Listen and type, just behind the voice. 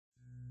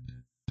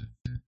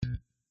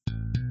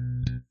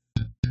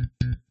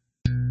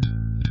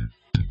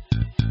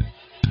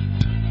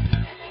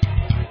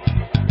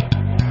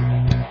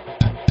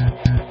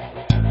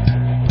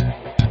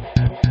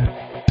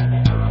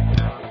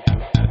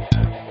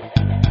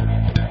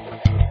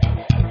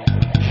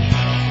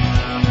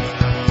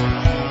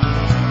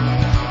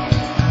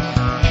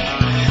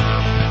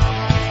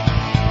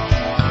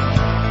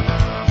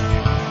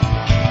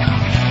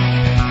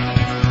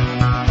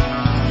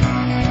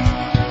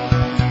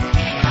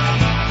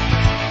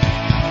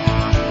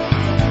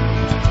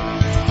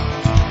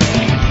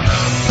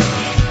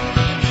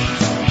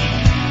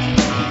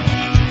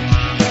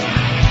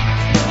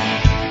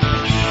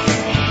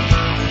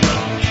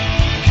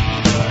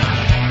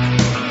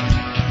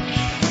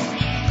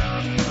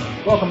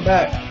Welcome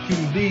back to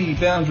the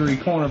Boundary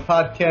Corner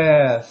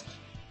podcast.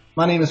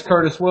 My name is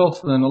Curtis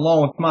Wilson,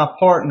 along with my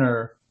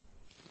partner,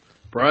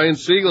 Brian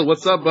Siegel.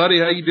 What's up, buddy?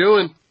 How you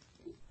doing?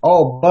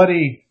 Oh,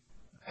 buddy,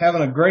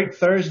 having a great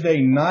Thursday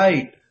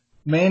night.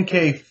 Man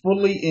Cave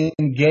fully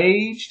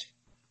engaged.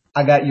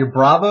 I got your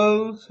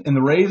Bravos and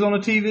the Rays on the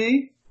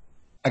TV.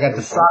 I got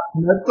the Sox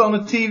Mets on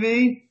the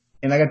TV.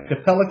 And I got the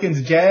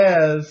Pelicans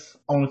Jazz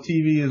on the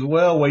TV as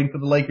well, waiting for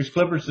the Lakers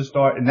Clippers to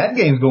start. And that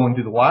game's going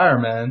to the wire,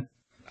 man.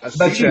 I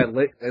see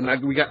that, and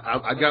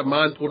I got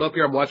mine pulled up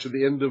here. I'm watching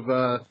the end of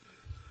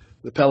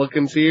the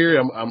Pelicans here.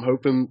 I'm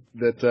hoping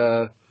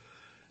that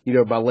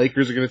my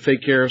Lakers are going to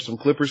take care of some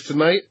Clippers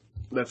tonight.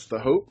 That's the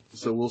hope.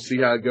 So we'll see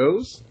how it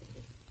goes.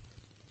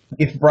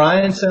 If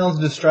Brian sounds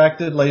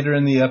distracted later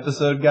in the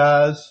episode,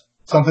 guys,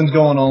 something's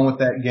going on with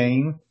that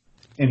game,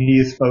 and he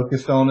is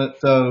focused on it.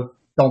 So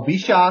don't be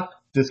shocked.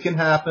 This can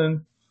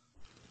happen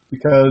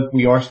because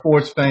we are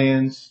sports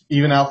fans,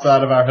 even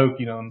outside of our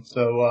Hokiedom.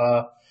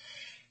 So,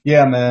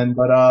 yeah, man.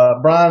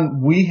 But,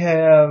 Brian, we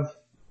have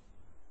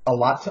a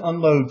lot to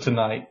unload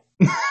tonight.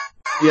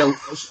 Yeah,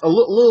 a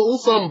little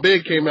something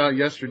big came out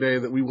yesterday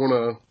that we want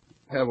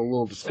to have a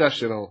little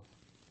discussion on.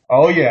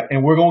 Oh, yeah,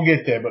 and we're going to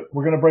get there, but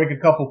we're going to break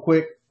a couple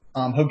quick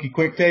Hokie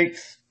quick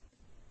takes.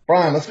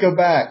 Brian, let's go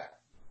back.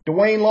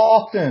 Dwayne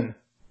Lofton,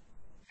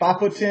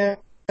 5'10",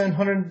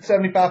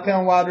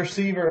 175-pound wide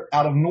receiver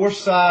out of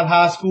Northside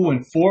High School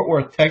in Fort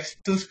Worth,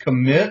 Texas,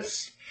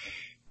 commits.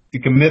 The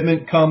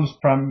commitment comes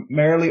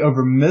primarily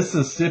over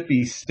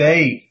Mississippi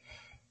State.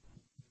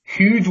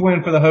 Huge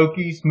win for the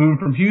Hokies, moving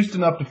from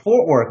Houston up to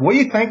Fort Worth. What do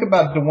you think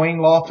about Dwayne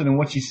Lofton and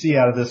what you see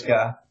out of this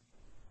guy?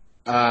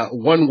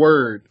 One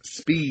word,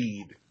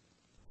 speed.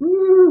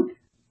 Woo.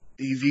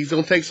 He's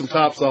going to take some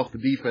tops off the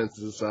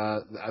defenses.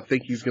 I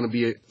think he's going to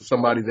be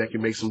somebody that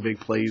can make some big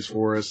plays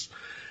for us.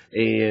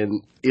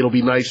 And it'll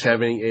be nice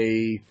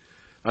having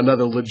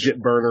another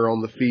legit burner on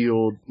the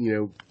field,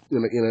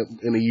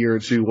 in a year or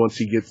two once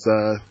he gets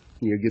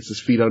his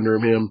feet under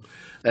him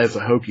as a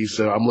Hokie.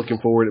 So I'm looking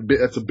forward.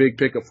 That's a big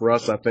pickup for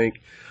us. I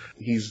think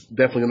he's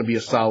definitely going to be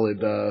a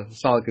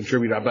solid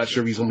contributor. I'm not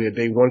sure if he's going to be a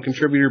day one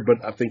contributor,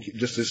 but I think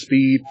just his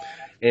speed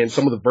and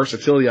some of the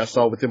versatility I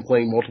saw with him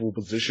playing multiple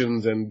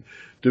positions and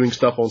doing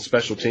stuff on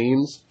special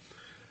teams,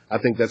 I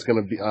think that's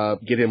going to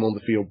get him on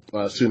the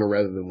field sooner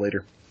rather than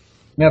later.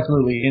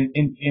 Absolutely.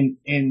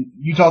 And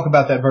you talk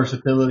about that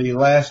versatility.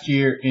 Last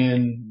year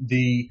in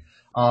the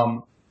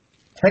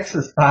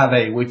Texas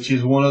 5A, which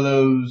is one of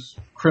those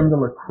creme de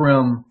la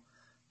creme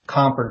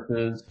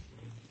conferences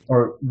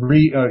or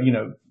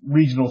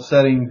regional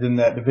settings in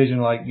that division,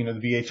 like, the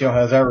VHL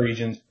has our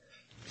regions.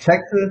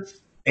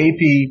 Texas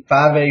AP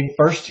 5A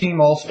first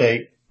team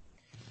All-State.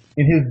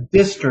 In his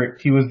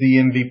district, he was the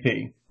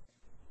MVP.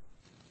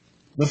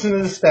 Listen to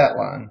the stat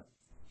line.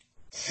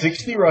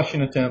 60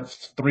 rushing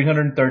attempts,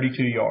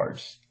 332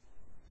 yards,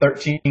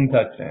 13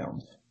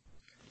 touchdowns,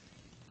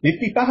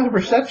 55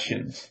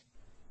 receptions,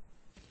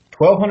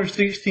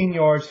 1,216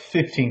 yards,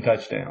 15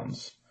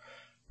 touchdowns.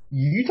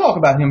 You talk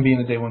about him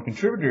being a day one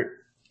contributor.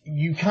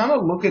 You kind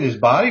of look at his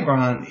body,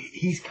 Brian.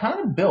 He's kind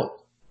of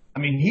built. I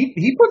mean,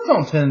 he puts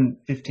on 10,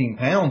 15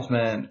 pounds,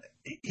 man.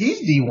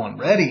 He's D1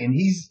 ready, and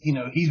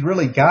he's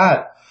really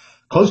got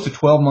close to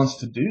 12 months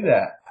to do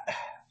that.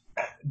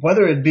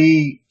 Whether it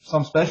be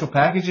some special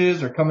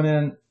packages or coming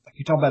in, like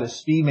you talk about his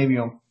speed, maybe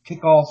on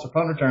kickoffs or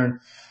punt return,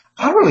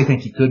 I really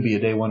think he could be a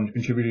day one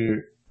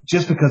contributor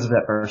just because of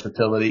that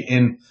versatility,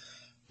 and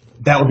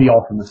that would be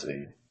awesome to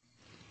see.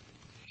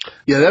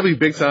 Yeah, that'd be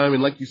big time.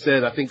 And like you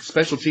said, I think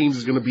special teams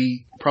is going to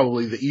be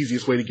probably the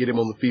easiest way to get him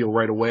on the field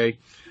right away.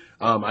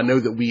 I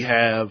know that we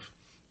have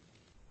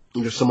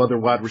some other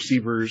wide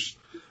receivers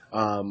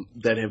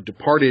that have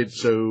departed,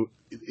 so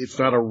it's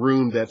not a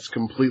room that's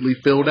completely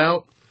filled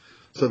out.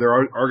 So there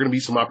are going to be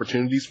some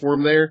opportunities for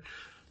him there.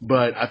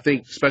 But I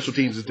think special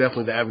teams is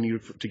definitely the avenue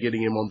to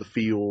getting him on the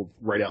field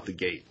right out the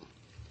gate.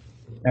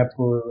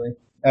 Absolutely.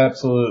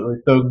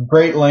 So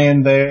great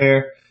land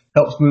there.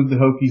 Helps move the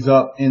Hokies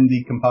up in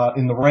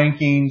the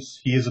rankings.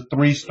 He is a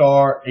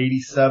 3-star,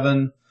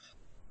 87.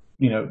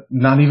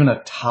 Not even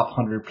a top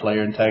 100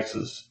 player in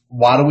Texas.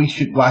 Why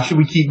should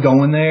we keep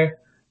going there?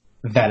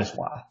 That is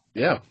why.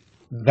 Yeah.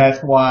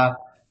 That's why.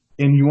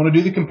 And you want to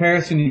do the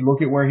comparison, you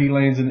look at where he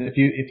lands, and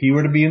if he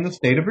were to be in the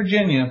state of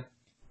Virginia,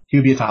 he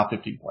would be a top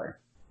 50 player.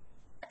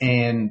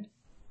 And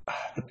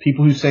the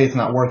people who say it's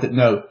not worth it,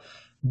 no.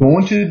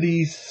 Going to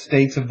these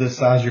states of this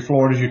size, your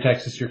Floridas, your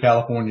Texas, your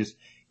Californias,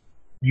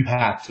 you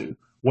have to.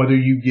 Whether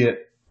you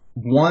get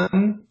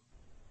one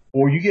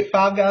or you get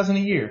 5 guys in a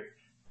year,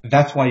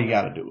 that's why you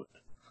got to do it.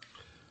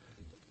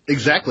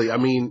 Exactly. I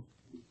mean,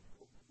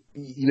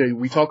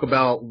 we talk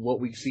about what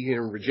we see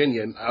here in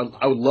Virginia, and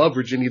I would love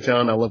Virginia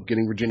talent. I love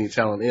getting Virginia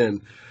talent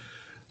in,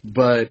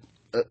 but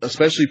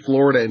especially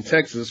Florida and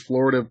Texas.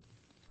 Florida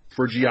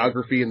for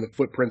geography and the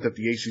footprint that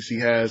the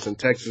ACC has, and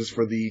Texas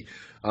for the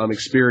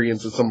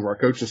experience that some of our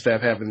coaching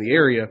staff have in the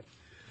area.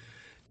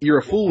 You're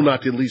a fool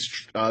not to at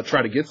least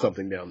try to get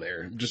something down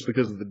there, just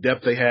because of the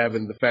depth they have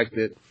and the fact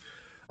that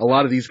a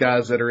lot of these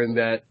guys that are in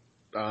that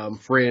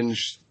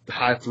fringe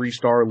high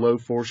 3-star, low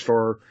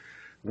 4-star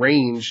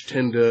range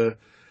tend to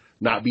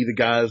not be the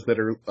guys that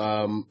are,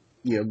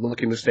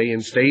 looking to stay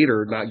in state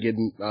or not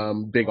getting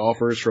big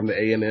offers from the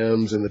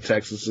A&Ms and the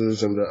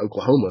Texases and the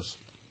Oklahomas.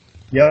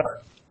 Yeah,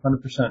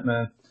 100%,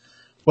 man.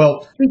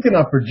 Well, speaking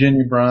of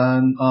Virginia,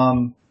 Brian,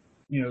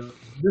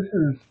 this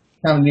is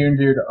kind of near and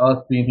dear to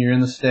us being here in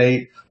the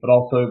state, but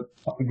also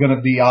going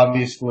to be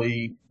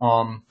obviously,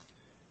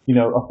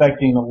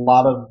 affecting a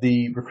lot of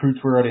the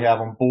recruits we already have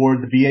on board.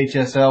 The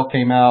BHSL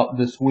came out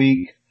this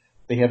week.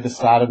 They have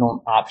decided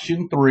on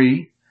option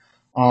 3,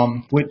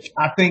 which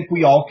I think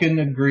we all can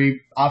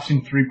agree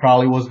option 3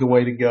 probably was the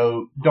way to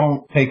go.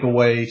 Don't take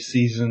away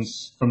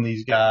seasons from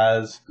these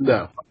guys.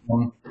 No.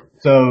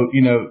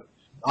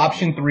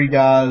 Option 3,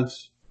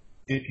 guys,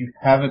 if you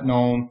haven't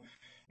known,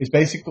 is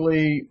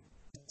basically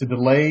the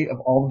delay of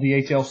all the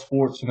VHL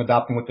sports and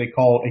adopting what they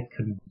call a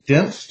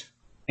condensed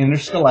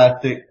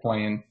interscholastic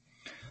plan.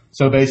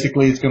 So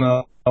basically it's going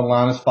to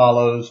align as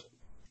follows.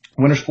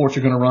 Winter sports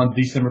are going to run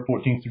December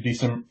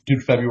 14th through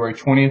February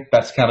 20th.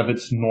 That's kind of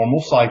its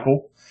normal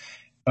cycle.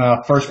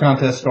 First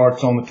contest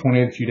starts on the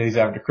 20th, a few days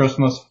after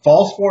Christmas.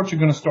 Fall sports are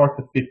going to start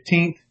the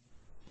 15th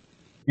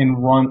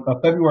and run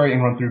February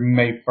and run through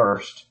May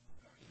 1st.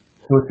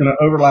 So it's going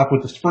to overlap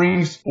with the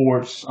spring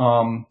sports,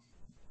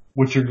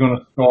 which are going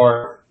to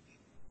start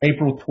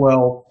April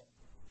 12th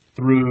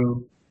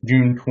through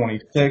June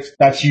 26th.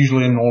 That's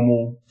usually a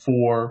normal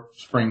for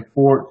spring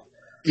sports.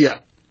 Yeah.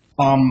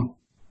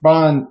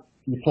 Brian,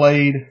 you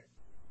played.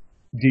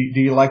 Do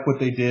you like what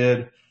they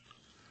did?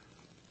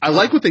 I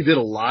like what they did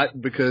a lot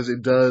because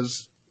it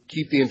does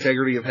keep the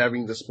integrity of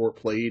having the sport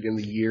played in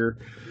the year.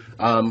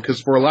 Because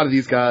for a lot of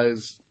these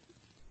guys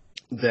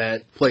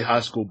that play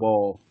high school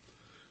ball,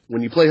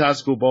 when you play high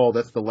school ball,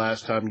 that's the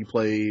last time you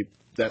play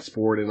that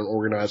sport in an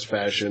organized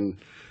fashion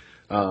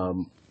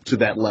to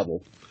that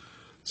level.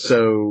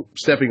 So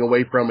stepping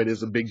away from it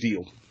is a big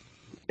deal.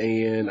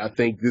 And I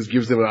think this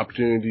gives them an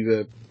opportunity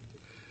to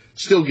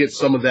still get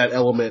some of that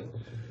element,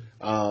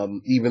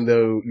 even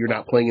though you're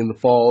not playing in the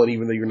fall and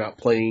even though you're not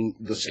playing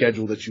the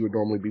schedule that you would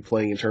normally be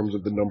playing in terms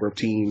of the number of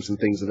teams and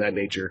things of that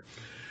nature.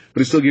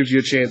 But it still gives you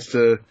a chance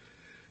to,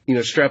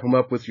 strap them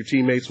up with your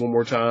teammates one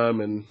more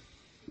time and,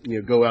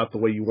 go out the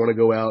way you want to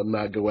go out and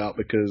not go out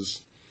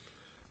because,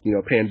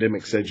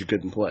 pandemic said you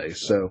couldn't play.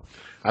 So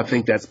I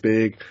think that's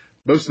big.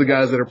 Most of the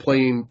guys that are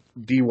playing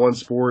D1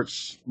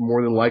 sports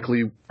more than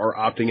likely are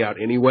opting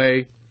out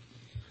anyway.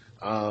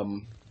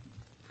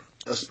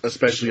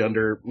 Especially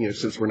under,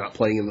 since we're not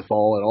playing in the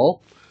fall at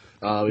all.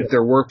 If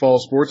there were fall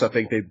sports, I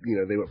think they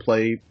would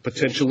play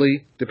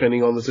potentially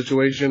depending on the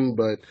situation,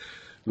 but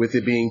with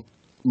it being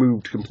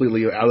moved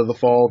completely out of the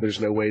fall,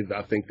 there's no way that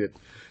I think that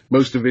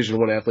most Division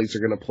I athletes are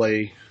going to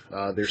play,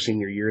 their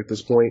senior year at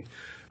this point.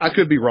 I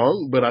could be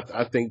wrong, but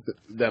I think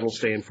that'll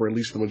stand for at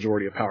least the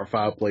majority of Power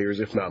 5 players,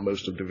 if not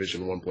most of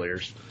Division I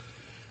players.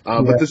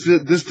 But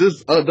this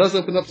does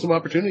open up some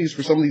opportunities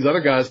for some of these other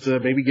guys to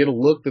maybe get a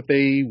look that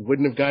they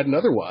wouldn't have gotten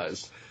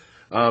otherwise.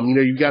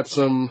 You've got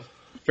some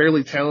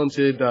fairly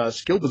talented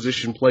skill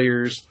position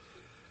players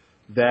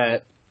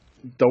that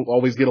don't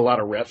always get a lot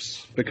of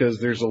reps because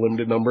there's a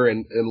limited number,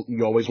 and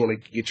you always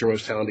want to get your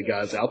most talented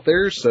guys out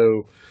there.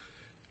 So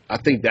I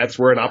think that's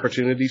where an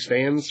opportunity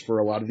stands for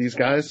a lot of these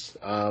guys.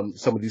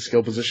 Some of these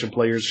skill position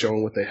players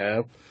showing what they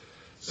have.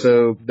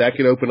 So that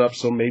could open up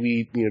some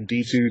maybe,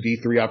 D2,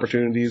 D3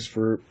 opportunities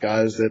for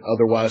guys that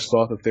otherwise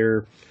thought that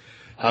their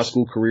high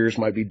school careers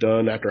might be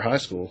done after high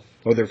school,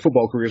 or their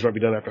football careers might be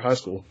done after high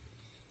school.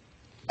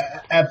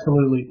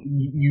 Absolutely.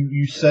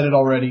 You said it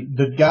already.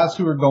 The guys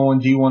who are going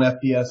D1,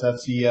 FBS,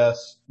 FCS,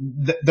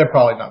 they're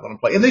probably not going to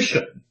play. And they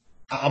shouldn't.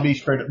 I'll be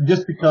straight up.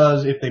 Just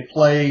because if they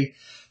play,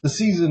 the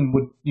season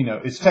would,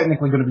 it's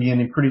technically going to be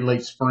ending pretty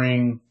late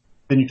spring.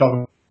 Then you're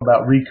talking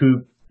about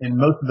recoup. And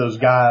most of those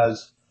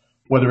guys,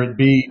 whether it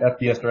be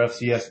FBS or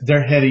FCS,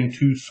 they're heading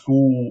to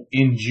school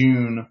in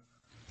June.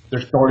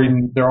 They're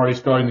already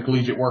starting the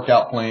collegiate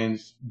workout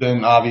plans.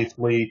 Then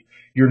obviously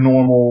your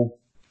normal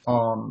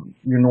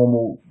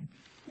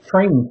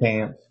training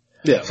camps.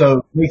 Yeah. So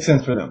it makes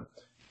sense for them.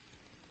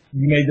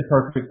 You made the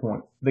perfect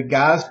point. The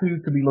guys who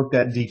could be looked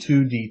at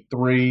D2,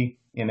 D3,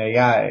 and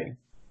AIA,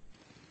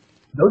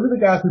 those are the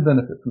guys who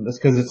benefit from this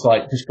because it's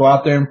like, just go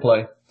out there and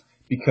play.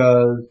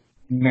 Because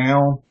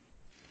now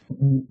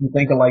you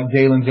think of like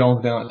Jalen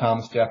Jones down at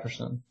Thomas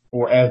Jefferson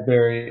or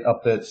Asbury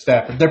up at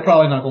Stafford. They're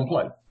probably not going to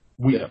play.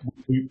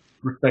 We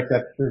respect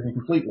that decision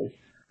completely.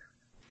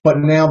 But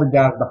now the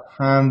guys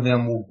behind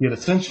them will get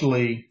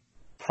essentially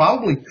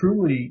probably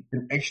truly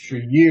an extra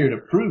year to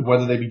prove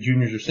whether they be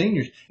juniors or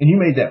seniors. And you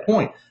made that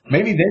point.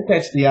 Maybe they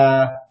catch the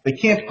eye. They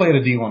can't play at a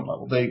D1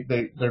 level.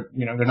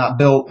 They're not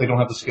built. They don't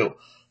have the skill.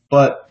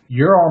 But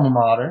your alma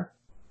mater,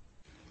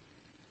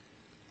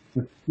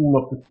 the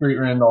school up the street,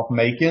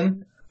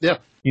 Randolph-Macon, yeah,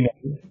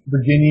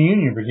 Virginia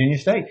Union, Virginia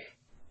State.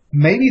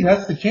 Maybe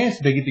that's the chance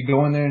they get to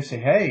go in there and say,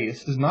 hey,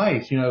 this is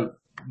nice.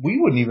 We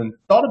wouldn't even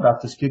thought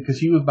about this kid because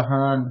he was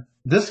behind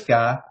this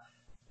guy,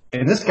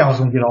 and this guy was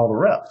going to get all the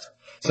reps.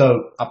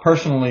 So I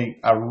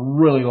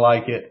really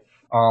like it.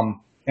 And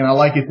And I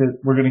like it that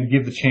we're going to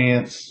give the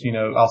chance.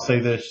 I'll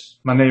say this.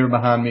 My neighbor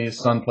behind me, his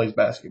son plays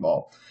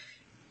basketball.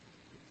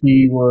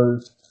 He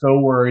was so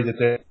worried that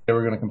they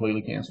were going to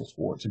completely cancel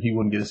sports and he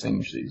wouldn't get a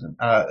senior season.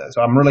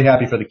 So I'm really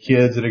happy for the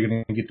kids that are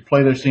going to get to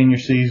play their senior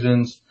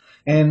seasons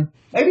and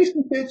maybe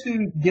some kids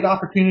who get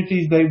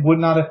opportunities they would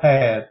not have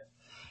had.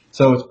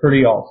 So it's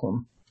pretty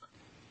awesome.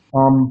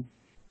 All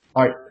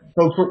right,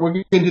 folks,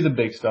 we're getting to the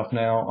big stuff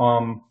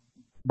now.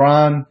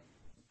 Brian,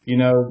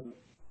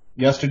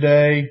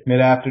 yesterday,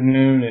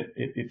 mid-afternoon,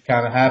 it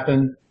kind of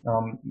happened.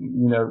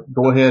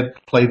 Go ahead,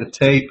 play the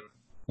tape,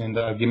 and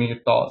give me your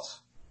thoughts.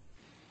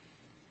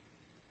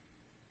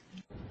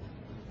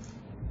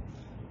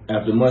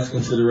 After much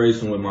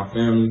consideration with my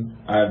family,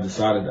 I have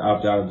decided to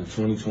opt out of the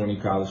 2020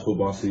 college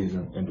football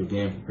season and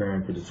begin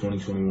preparing for the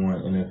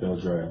 2021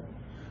 NFL Draft.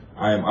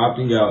 I am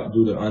opting out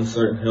due to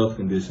uncertain health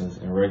conditions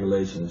and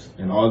regulations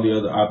and all the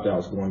other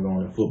opt-outs going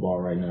on in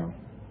football right now.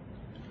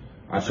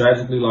 I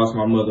tragically lost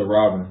my mother,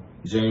 Robin,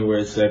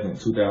 January 2nd,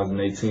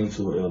 2018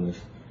 to an illness,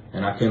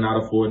 and I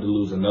cannot afford to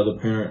lose another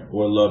parent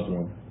or loved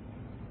one.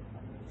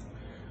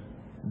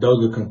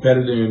 Though the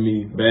competitor in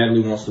me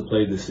badly wants to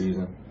play this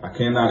season, I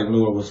cannot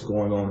ignore what's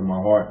going on in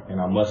my heart, and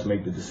I must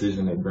make the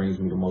decision that brings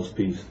me the most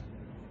peace.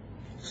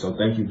 So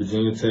thank you,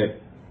 Virginia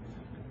Tech,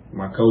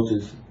 my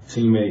coaches,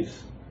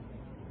 teammates,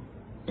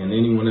 and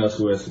anyone else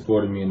who has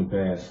supported me in the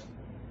past.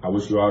 I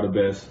wish you all the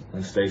best,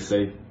 and stay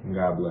safe, and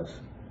God bless.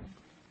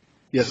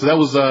 Yeah, so that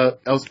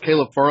was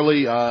Caleb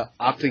Farley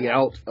opting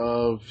out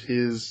of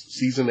his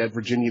season at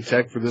Virginia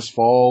Tech for this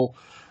fall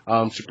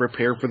to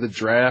prepare for the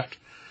draft.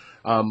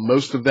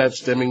 Most of that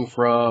stemming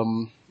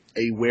from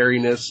a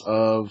wariness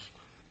of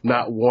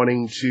not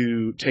wanting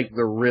to take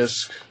the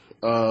risk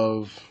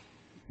of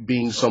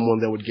being someone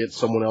that would get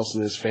someone else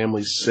in his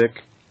family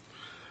sick.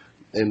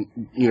 And,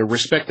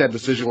 respect that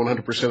decision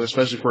 100%,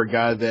 especially for a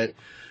guy that,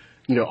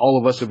 all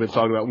of us have been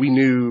talking about. We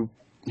knew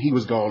he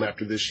was gone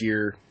after this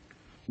year.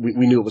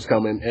 We knew it was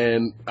coming.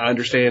 And I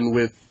understand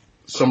with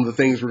some of the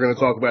things we're going to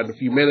talk about in a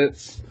few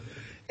minutes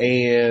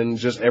and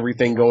just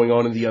everything going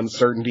on in the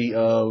uncertainty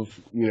of,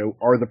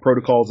 are the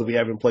protocols that we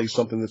have in place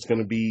something that's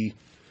going to be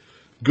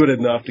good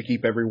enough to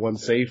keep everyone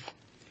safe?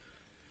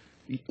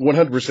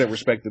 100%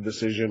 respect the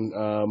decision.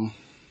 On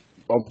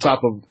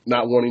top of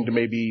not wanting to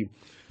maybe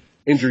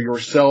injure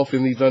yourself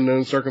in these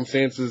unknown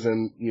circumstances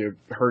and,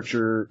 hurt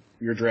your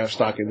draft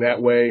stock in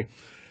that way.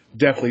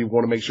 Definitely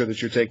want to make sure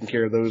that you're taking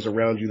care of those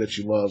around you that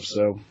you love.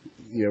 So,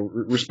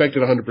 respect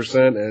it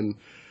 100% and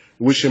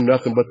wish him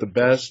nothing but the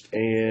best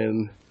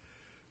and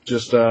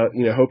just,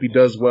 hope he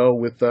does well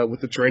with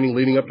the training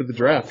leading up to the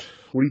draft.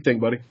 What do you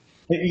think, buddy?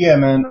 Yeah,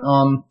 man.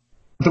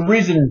 The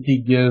reason he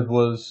gives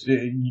was,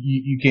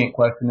 you can't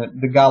question it.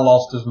 The guy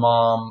lost his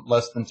mom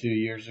less than 2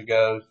 years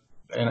ago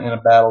in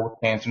a battle with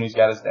cancer, and he's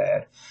got his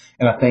dad.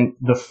 And I think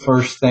the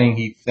first thing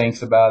he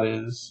thinks about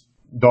is,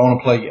 do I want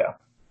to play? Yeah.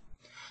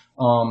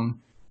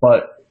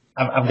 But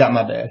I've got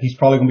my dad. He's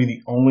probably going to be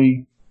the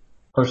only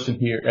person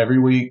here every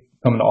week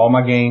coming to all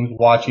my games,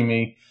 watching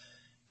me.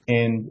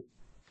 And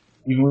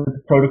even with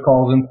the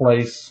protocols in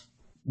place,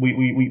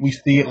 we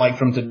see it like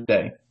from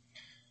today.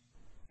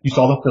 You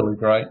saw the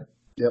Phillies, right?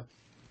 Yep.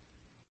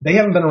 They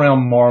haven't been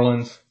around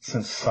Marlins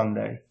since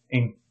Sunday,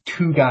 and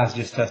 2 guys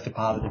just tested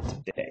positive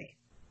today.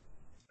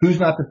 Who's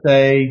not to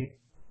say,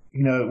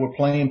 we're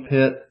playing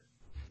Pitt,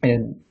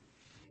 and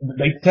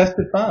they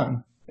tested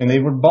fine, and they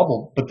were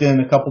bubbled. But then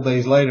a couple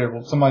days later,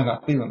 somebody's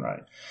not feeling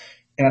right.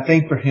 And I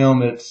think for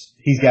him,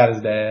 he's got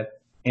his dad,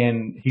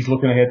 and he's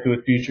looking ahead to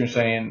his future and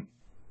saying,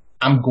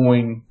 I'm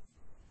going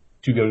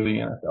to go to the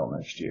NFL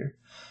next year.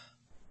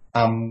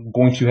 I'm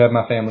going to have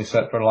my family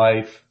set for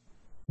life.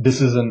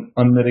 This is an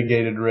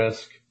unmitigated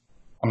risk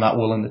I'm not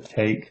willing to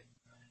take.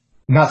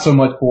 Not so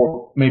much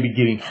for maybe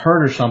getting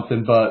hurt or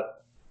something,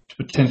 but to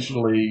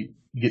potentially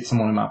get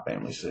someone in my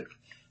family sick.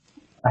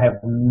 I have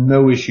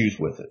no issues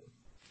with it.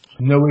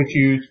 No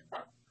issues.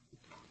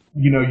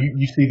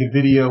 You see the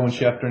video and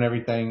Schefter and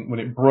everything. When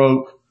it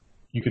broke,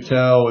 you could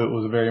tell it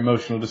was a very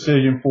emotional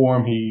decision for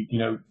him. He,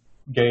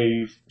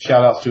 gave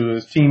shout outs to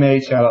his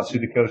teammates, shout outs to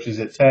the coaches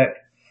at Tech.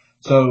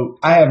 So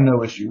I have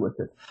no issue with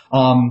it.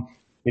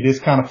 It is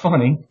kind of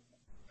funny.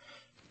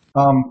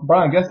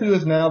 Brian, guess who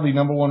is now the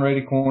number 1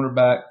 rated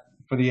cornerback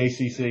for the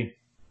ACC?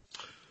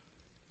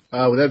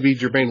 Would that be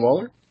Jermaine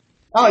Waller?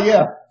 Oh,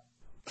 yeah.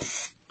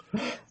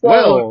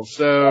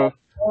 So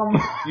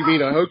you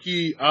mean a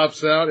Hokie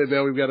opts out, and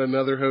now we've got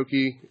another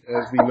Hokie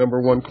as the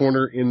number 1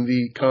 corner in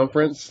the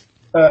conference?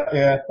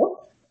 Yeah.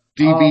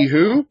 DB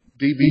who?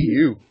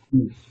 DBU.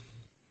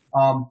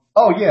 And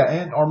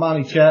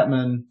Armani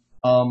Chapman,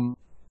 out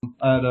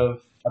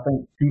of, I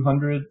think,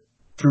 200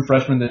 true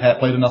freshmen that had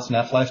played enough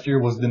snaps last year,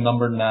 was the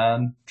number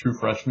 9 true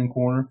freshman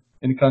corner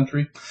in the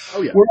country.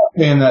 Oh, yeah. We're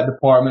not in that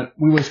department.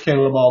 We wish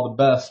Caleb all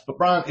the best. But,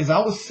 Brian, as I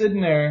was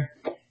sitting there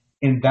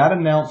and that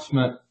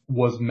announcement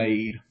was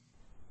made,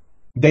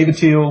 David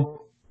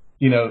Teal,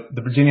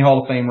 the Virginia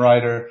Hall of Fame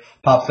writer,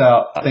 pops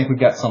out, I think we've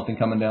got something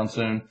coming down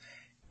soon.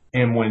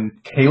 And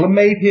when Caleb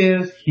made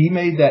he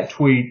made that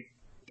tweet,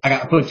 I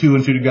got to put 2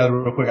 and 2 together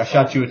real quick. I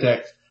shot you a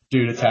text.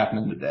 dude, it's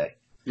happening today.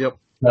 Yep.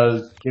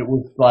 Because it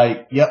was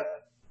like, yep,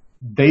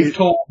 they've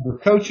told the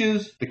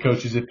coaches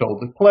have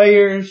told the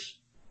players.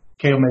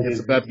 Kale made It's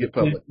about to get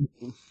public.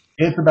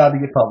 It's about to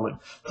get public.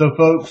 So,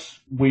 folks,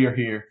 we are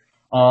here.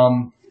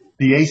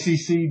 The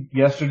ACC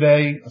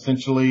yesterday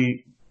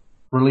essentially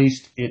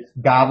released its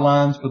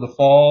guidelines for the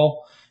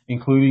fall,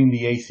 including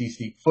the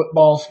ACC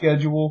football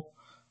schedule,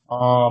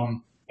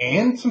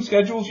 and some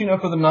schedules,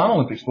 for the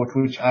non-Olympic sports,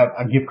 which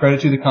I give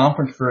credit to the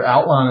conference for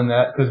outlining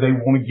that because they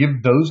want to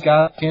give those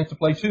guys a chance to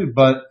play too.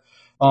 But,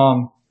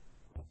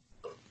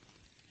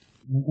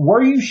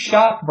 were you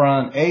shocked,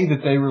 Brian,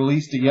 that they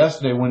released it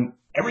yesterday when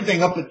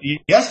everything up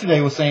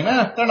yesterday was saying,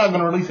 they're not going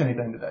to release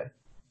anything today?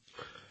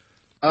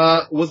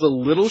 Was a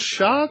little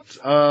shocked,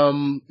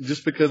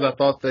 just because I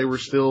thought they were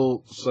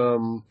still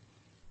some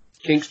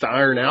kinks to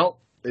iron out.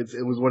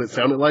 It was what it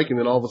sounded like, and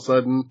then all of a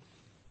sudden,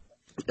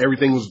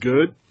 everything was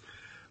good.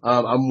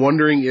 I'm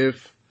wondering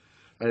if,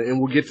 and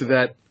we'll get to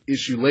that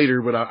issue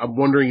later, but I'm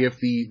wondering if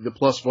the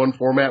 +1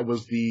 format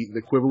was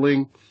the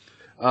quibbling,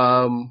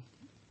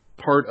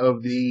 part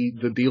of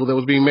the deal that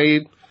was being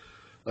made,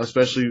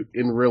 especially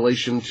in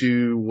relation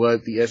to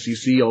what the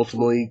SEC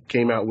ultimately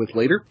came out with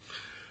later.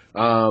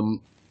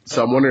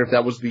 So I'm wondering if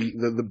that was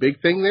the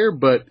big thing there,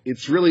 but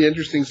it's really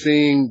interesting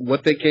seeing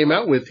what they came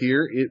out with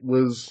here. It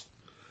was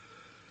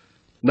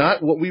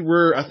not what we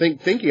were,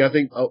 thinking. I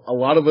think a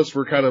lot of us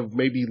were kind of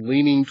maybe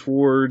leaning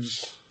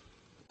towards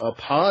a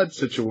pod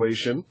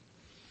situation.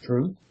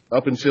 True.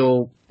 Up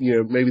until,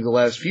 maybe the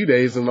last few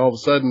days, and all of a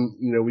sudden,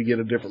 we get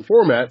a different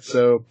format.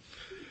 So,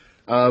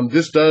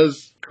 this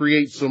does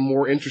create some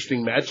more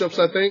interesting matchups,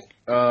 I think.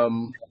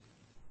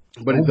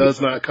 But it does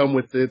not come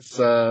with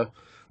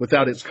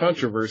without its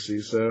controversy.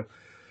 So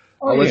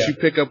I'll let you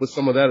pick up with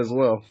some of that as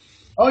well.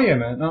 Oh yeah,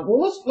 man.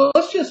 Well,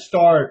 let's just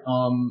start.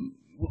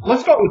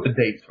 Let's start with the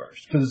dates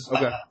first, because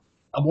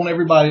I want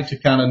everybody to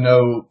kind of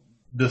know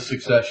the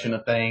succession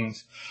of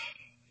things.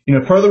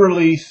 Per the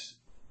release,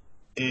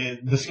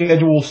 the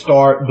schedule will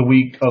start the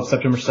week of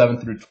September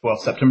 7th through 12th.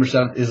 September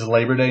 7th is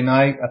Labor Day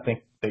night. I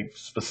think they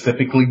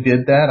specifically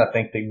did that. I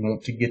think they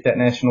want to get that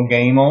national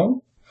game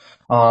on.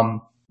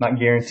 Not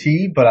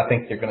guaranteed, but I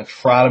think they're going to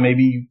try to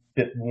maybe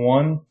fit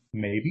one,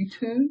 maybe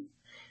two.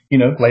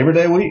 Labor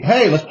Day week.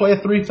 Hey, let's play a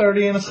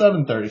 3:30 and a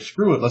 7:30.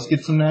 Screw it. Let's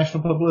get some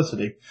national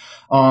publicity.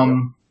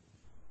 And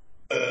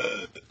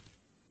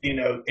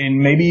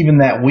maybe even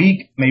that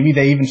week, maybe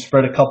they even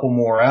spread a couple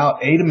more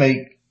out. To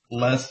make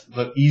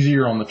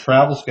easier on the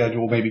travel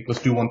schedule. Maybe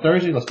let's do one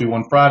Thursday. Let's do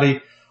one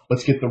Friday.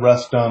 Let's get the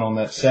rest done on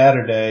that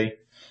Saturday.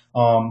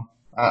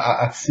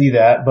 I see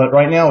that, but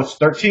right now it's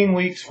 13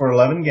 weeks for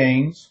 11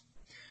 games.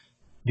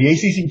 The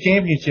ACC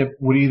championship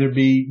would either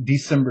be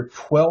December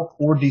 12th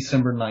or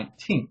December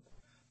 19th.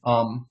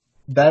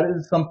 That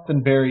is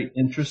something very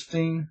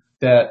interesting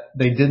that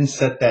they didn't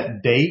set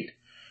that date.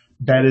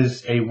 That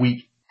is a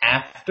week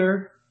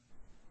after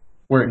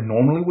where it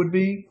normally would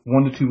be,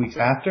 1 to 2 weeks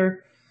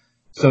after.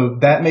 So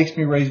that makes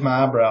me raise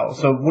my eyebrows.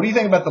 So what do you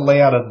think about the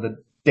layout of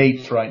the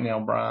dates right now,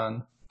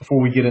 Brian,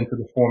 before we get into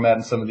the format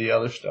and some of the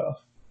other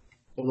stuff?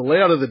 Well, the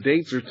layout of the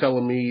dates are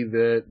telling me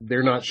that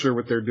they're not sure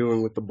what they're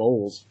doing with the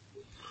bowls.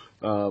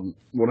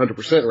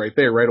 100% right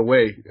there, right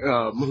away.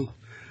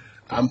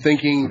 I'm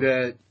thinking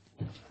that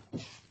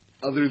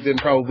other than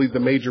probably the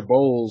major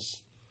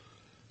bowls,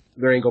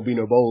 there ain't going to be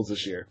no bowls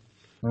this year.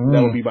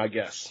 That would be my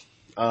guess.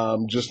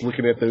 Just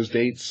looking at those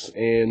dates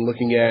and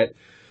looking at,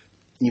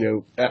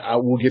 I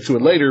will get to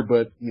it later,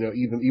 but,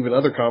 even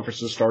other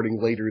conferences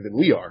starting later than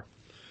we are.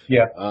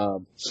 Yeah.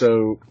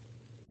 So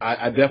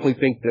I definitely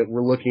think that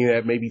we're looking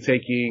at maybe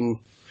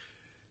taking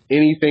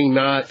anything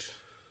not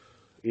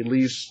at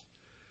least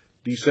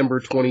December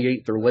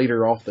 28th or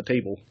later off the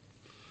table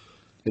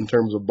in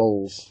terms of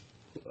bowls.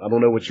 I don't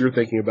know what you're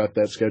thinking about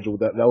that schedule.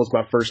 That was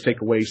my first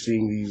takeaway,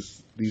 seeing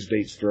these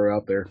dates thrown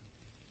out there.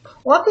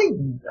 Well, I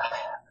think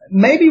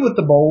maybe with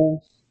the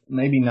bowls,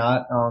 maybe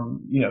not.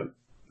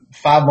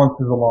 5 months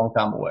is a long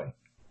time away.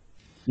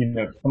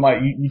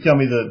 Somebody, you tell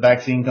me the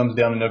vaccine comes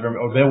down in November,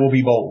 or there will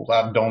be bowls.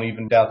 I don't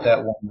even doubt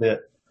that one bit.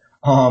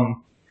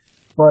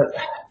 But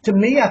to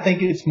me, I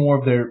think it's more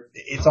of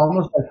it's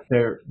almost like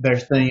they're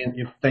saying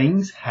if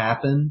things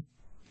happen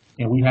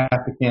and we have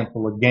to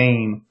cancel a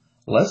game,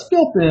 let's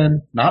build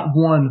in not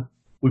one.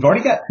 We've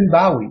already got 2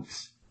 bye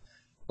weeks.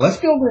 Let's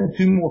build in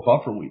 2 more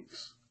buffer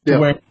weeks. Yeah.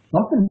 Where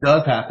something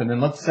does happen,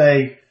 and let's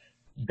say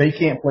they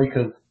can't play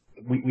because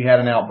we had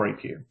an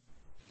outbreak here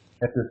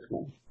at this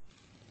school.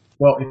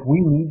 Well, if we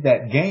need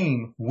that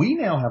game, we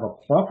now have a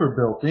buffer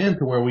built in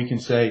to where we can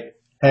say,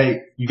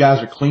 hey, you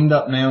guys are cleaned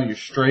up now, you're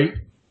straight.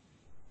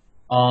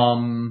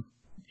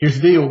 Here's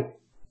the deal.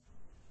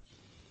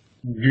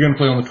 You're going to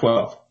play on the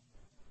 12th.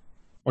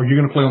 Or you're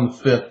going to play on the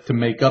 5th to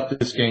make up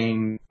this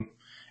game,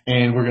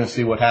 and we're going to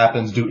see what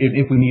happens.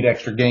 If we need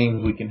extra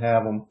games, we can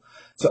have them.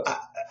 So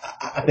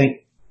I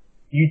think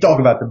you talk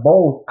about the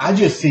bowl. I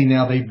just see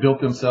now they've built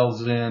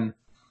themselves in.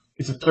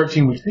 It's a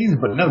 13-week season,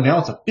 but no, now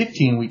it's a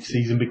 15-week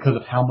season because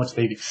of how much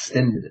they've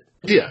extended it.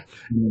 Yeah.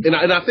 And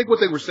I think what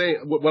they were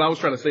saying, what I was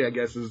trying to say, I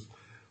guess, is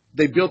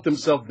they built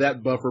themselves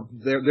that buffer.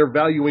 They're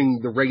valuing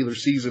the regular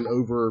season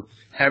over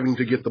having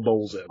to get the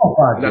bowls in. Oh,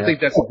 God, And I think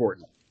that's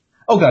important.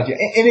 Oh, gotcha.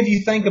 And if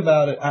you think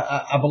about it,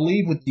 I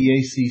believe with the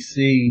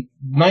ACC,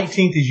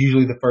 19th is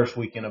usually the first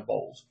weekend of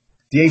bowls.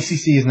 The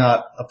ACC is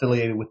not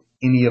affiliated with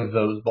any of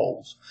those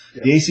bowls.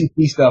 Yeah. The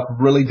ACC stuff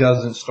really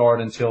doesn't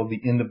start until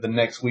the end of the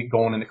next week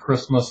going into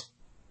Christmas,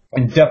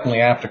 and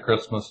definitely after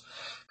Christmas,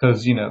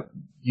 because, you know,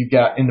 you've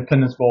got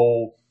Independence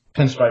Bowl,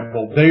 Pinstripe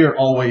Bowl. They are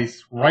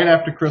always right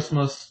after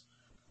Christmas,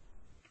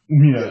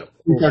 you know,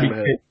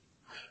 2:30.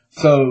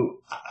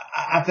 So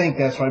I think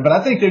that's right. But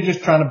I think they're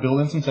just trying to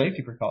build in some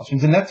safety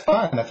precautions, and that's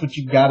fine. That's what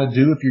you've got to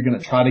do if you're going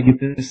to try to get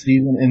this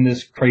season in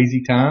this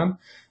crazy time.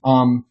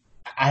 I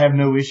have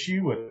no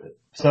issue with it.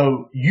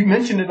 So you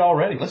mentioned it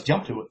already. Let's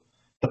jump to it.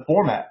 The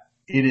format.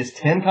 It is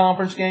 10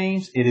 conference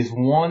games. It is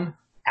 1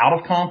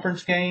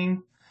 out-of-conference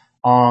game.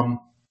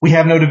 We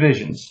have no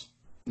divisions.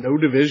 No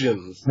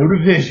divisions. No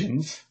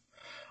divisions.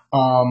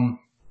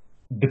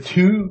 The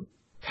 2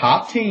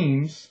 top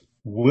teams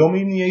will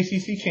meet in the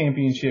ACC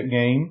championship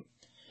game.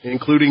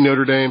 Including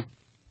Notre Dame.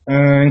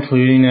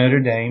 Including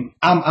Notre Dame.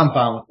 I'm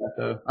fine with that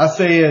though. I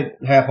say it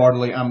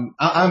half-heartedly. I'm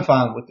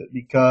fine with it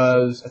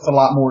because it's a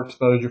lot more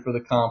exposure for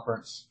the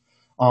conference.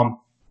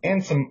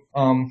 And some,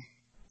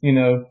 you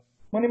know,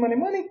 money.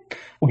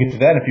 We'll get to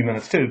that in a few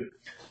minutes too.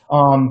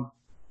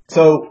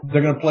 So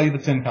they're going to play the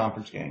 10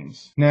 conference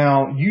games.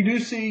 Now you do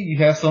see, you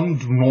have some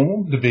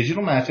normal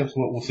divisional matchups,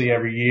 what we'll see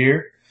every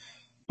year,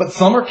 but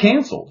some are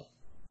canceled.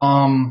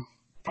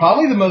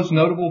 Probably the most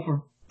notable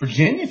for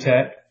Virginia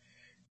Tech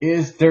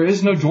is there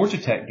is no Georgia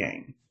Tech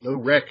game. No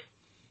rec.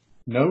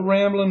 No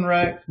Ramblin'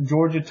 Wreck,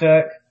 Georgia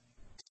Tech.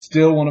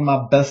 Still one of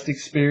my best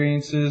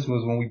experiences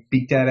was when we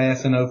beat that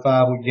ass in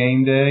 05 with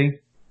Game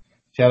Day.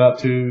 Shout out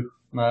to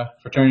my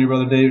fraternity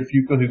brother David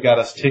Fuqua who got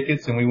us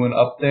tickets and we went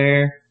up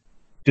there,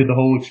 did the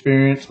whole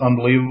experience.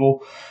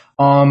 Unbelievable.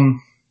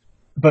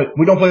 But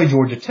we don't play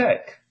Georgia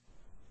Tech.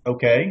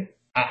 Okay.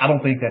 I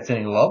don't think that's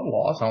any love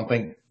loss. I don't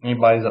think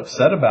anybody's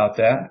upset about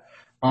that.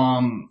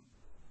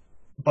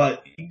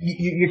 But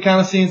you're kind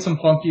of seeing some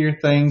funkier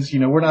things. You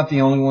know, we're not the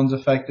only ones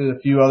affected. A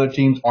few other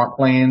teams aren't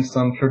playing.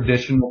 Some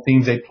traditional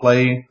teams, they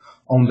play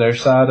on their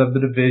side of the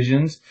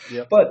divisions.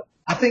 Yep. But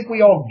I think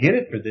we all get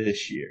it for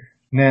this year.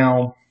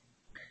 Now,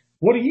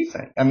 what do you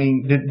think? I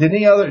mean, did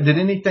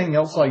anything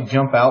else like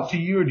jump out to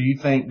you, or do you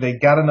think they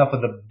got enough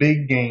of the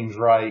big games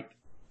right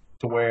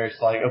to where it's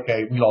like,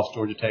 okay, we lost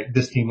Georgia Tech,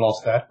 this team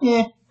lost that?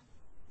 Yeah.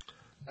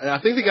 I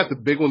think they got the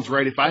big ones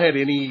right. If I had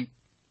any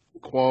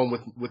qualm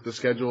with the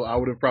schedule, I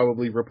would have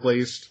probably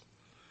replaced,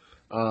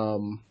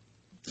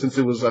 since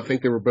it was, I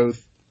think they were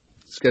both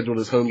scheduled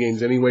as home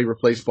games anyway,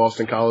 replaced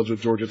Boston College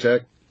with Georgia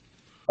Tech.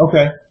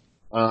 Okay.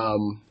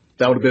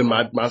 That would have been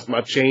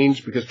my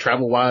change because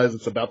travel wise,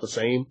 it's about the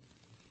same.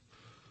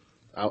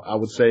 I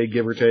would say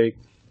give or take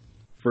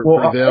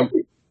for them.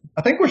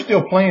 I think we're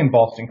still playing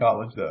Boston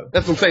College though.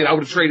 That's what I'm saying. I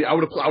would have traded. I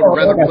would have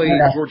rather played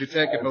Georgia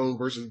Tech at home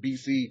versus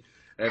BC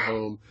at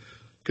home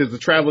because the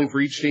traveling for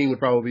each team would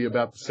probably be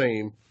about the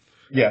same.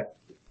 Yeah.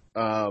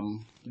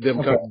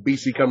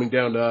 BC coming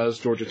down to us,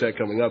 Georgia Tech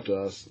coming up to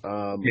us.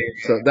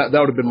 So that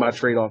would have been my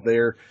trade-off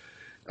there.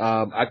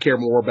 I care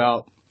more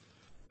about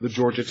the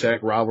Georgia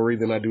Tech rivalry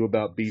than I do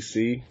about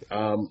BC.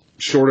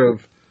 Short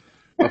of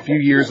a few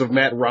years of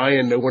Matt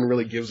Ryan, no one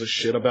really gives a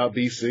shit about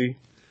BC.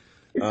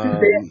 It's the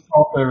damn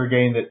crossover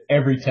game that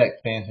every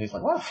Tech fan is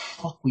like, why the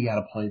fuck we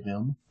gotta play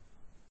them?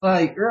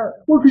 Like,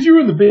 well, because you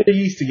were in the Big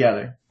East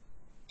together.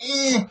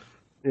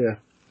 Yeah.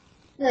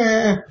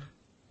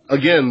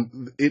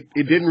 Again,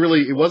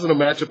 it wasn't a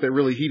matchup that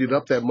really heated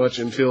up that much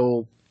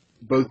until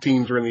both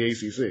teams were in the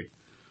ACC.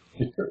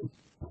 It's true.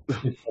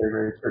 It's very,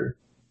 very true.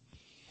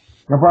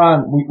 Now,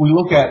 Brian, we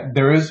look at,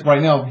 there is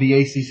right now, the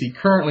ACC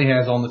currently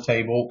has on the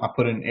table, I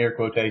put in air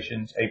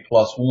quotations, a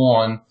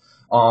 +1.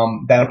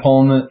 That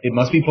opponent, it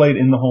must be played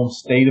in the home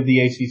state of the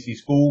ACC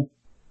school.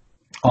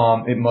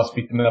 It must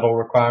meet the medal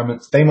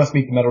requirements. They must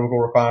meet the medal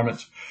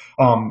requirements,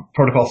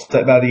 protocols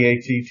set by the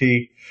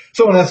ATT.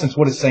 So in essence,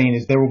 what it's saying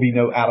is there will be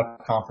no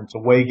out-of-conference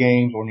away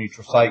games or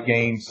neutral site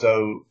games.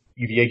 So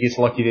UVA gets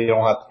lucky they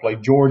don't have to play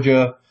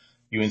Georgia.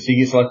 UNC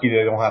gets lucky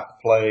they don't have to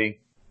play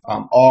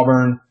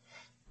Auburn.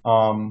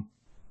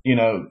 You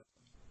know,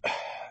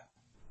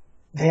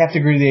 they have to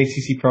agree to the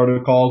ACC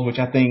protocols, which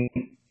I think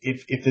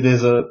if it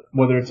is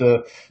whether it's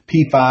a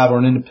P5 or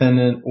an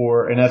independent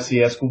or an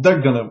FCS school, they're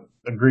going to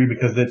agree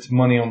because it's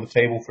money on the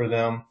table for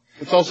them.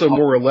 It's also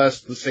more or less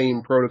the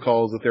same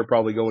protocols that they're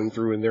probably going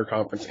through in their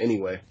conference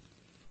anyway.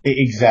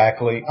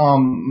 Exactly.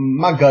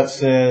 My gut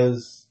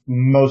says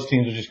most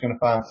teams are just going to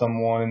find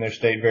someone in their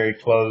state, very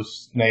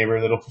close neighbor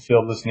that'll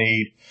fulfill this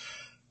need.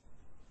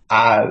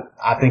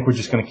 I think we're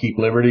just going to keep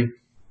Liberty.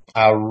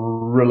 I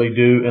really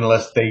do,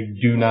 unless they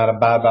do not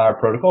abide by our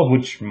protocols,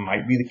 which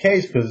might be the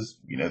case because,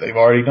 you know, they've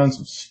already done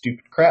some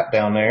stupid crap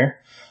down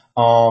there.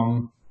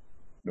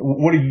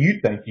 What do you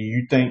think? Do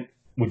you think,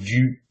 would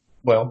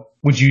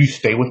you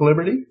stay with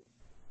Liberty?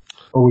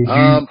 Or would you,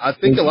 I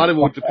think a lot of it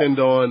would depend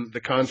on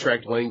the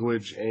contract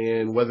language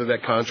and whether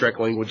that contract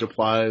language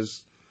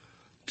applies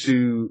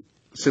to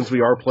since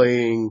we are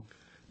playing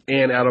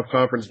an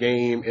out-of-conference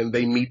game and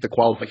they meet the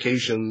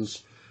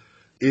qualifications,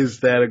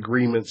 is that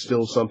agreement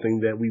still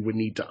something that we would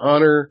need to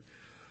honor?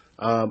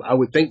 I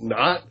would think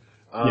not,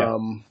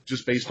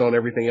 just based on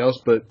everything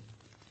else. But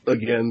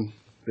again,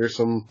 there's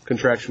some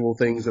contractual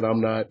things that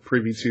I'm not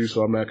privy to,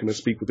 so I'm not going to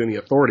speak with any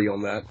authority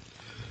on that.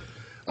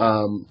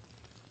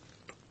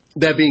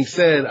 That being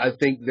said, I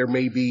think there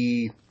may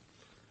be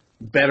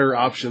better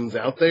options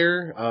out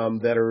there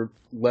that are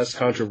less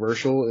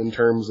controversial in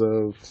terms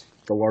of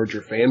the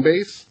larger fan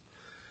base,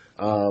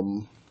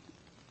 and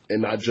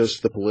not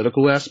just the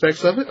political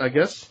aspects of it, I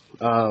guess.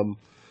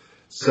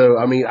 So,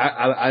 I mean,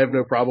 I have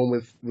no problem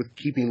with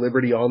keeping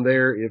Liberty on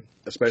there,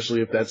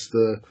 especially if that's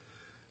the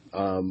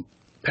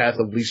path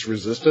of least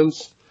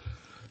resistance.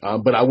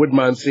 But I wouldn't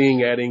mind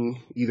seeing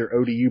adding either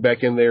ODU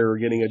back in there or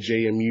getting a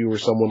JMU or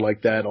someone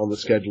like that on the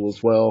schedule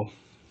as well.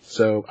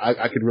 So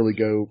I could really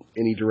go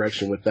any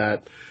direction with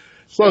that.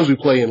 As long as we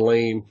play in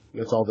lane,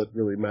 that's all that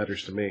really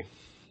matters to me.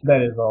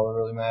 That is all that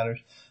really matters.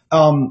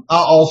 I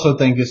also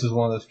think this is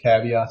one of those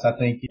caveats. I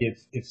think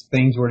if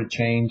things were to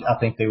change, I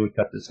think they would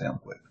cut this down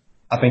quick.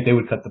 I think they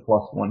would cut the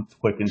 +1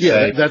 quick and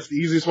say, that's the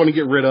easiest one to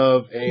get rid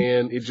of,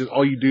 and it just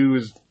all you do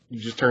is you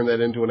just turn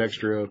that into an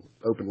extra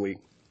open week.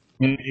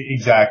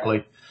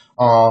 Exactly.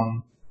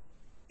 And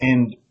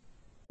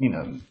you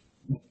know,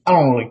 I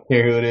don't really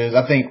care who it is.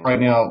 I think right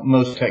now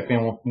most Tech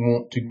fans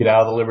want to get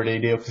out of the Liberty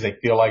deal because they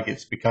feel like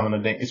it's probably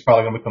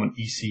going to become an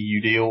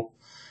ECU deal,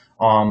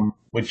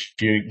 which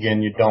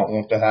you don't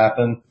want to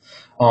happen.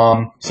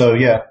 So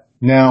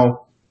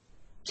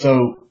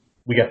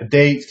we got the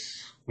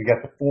dates, we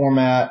got the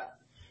format.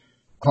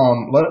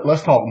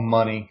 Let's talk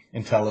money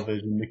in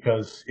television,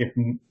 because if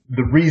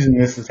the reason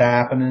this is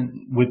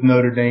happening with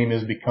Notre Dame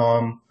is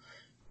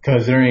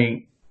because there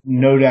ain't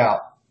no doubt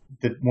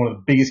that one of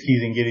the biggest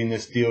keys in getting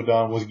this deal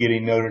done was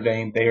getting Notre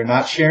Dame. They are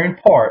not sharing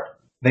part.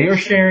 They are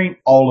sharing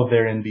all of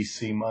their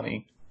NBC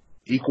money.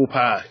 Equal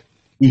pie.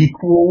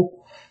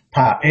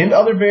 And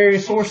other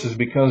various sources,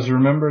 because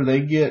remember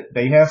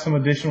they have some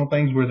additional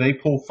things where they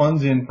pull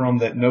funds in from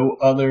that no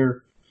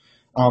other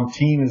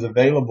team is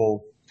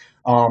available.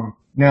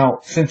 Now,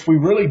 since we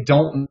really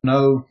don't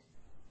know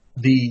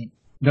the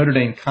Notre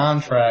Dame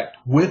contract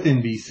with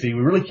NBC, we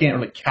really can't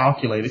really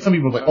calculate it. Some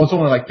people are like, it's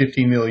only like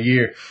 $15 million a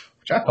year,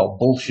 which I call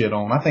bullshit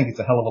on. I think it's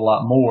a hell of a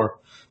lot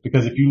more,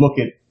 because if you look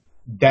at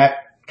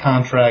that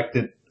contract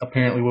that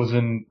apparently was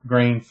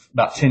ingrained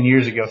about 10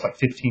 years ago, it's like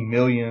 $15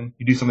 million.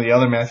 You do some of the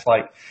other math,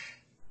 like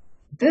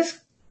this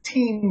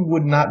team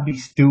would not be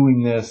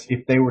doing this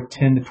if they were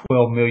 10 to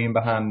 12 million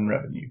behind in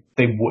revenue.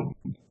 They wouldn't.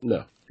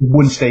 No. It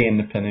wouldn't stay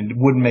independent. It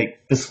wouldn't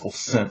make fiscal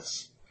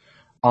sense.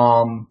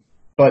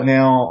 But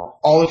now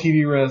all the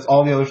TV res,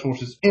 all the other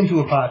sources into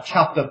a pie,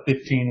 chopped up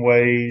 15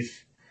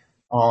 ways.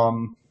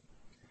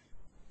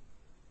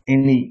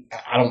 Any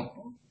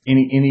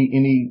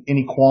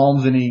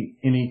qualms,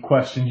 any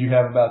questions you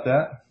have about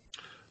that?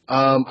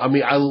 I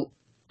mean,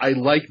 I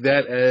like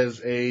that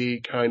as a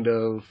kind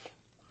of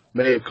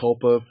mea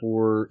culpa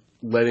for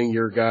letting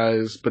your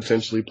guys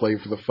potentially play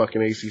for the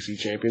fucking ACC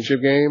championship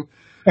game.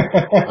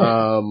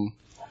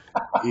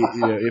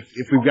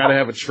 If we've got to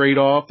have a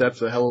trade-off,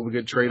 that's a hell of a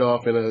good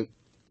trade-off in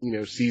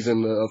a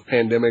season of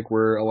pandemic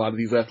where a lot of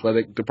these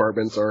athletic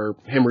departments are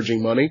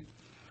hemorrhaging money.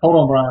 Hold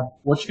on, Brian.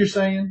 What you're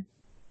saying?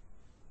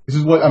 This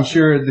is what I'm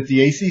sure that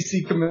the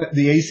ACC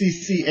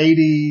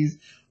ADs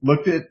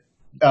looked at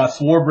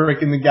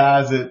Swarbrick and the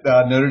guys at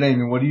Notre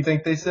Dame, and what do you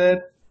think they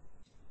said?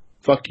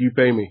 Fuck you,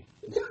 pay me.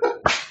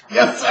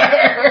 Yes,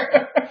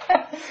 sir.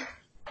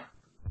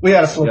 We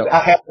had to slip. Yep. I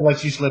have to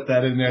let you slip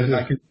that in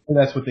there.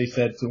 That's what they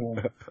said to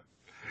him.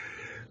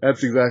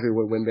 That's exactly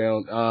what went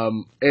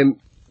down. And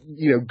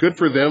good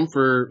for them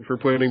for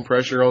putting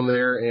pressure on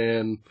there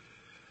and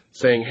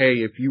saying,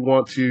 hey, if you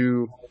want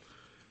to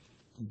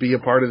be a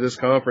part of this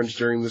conference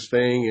during this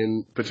thing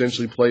and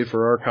potentially play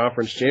for our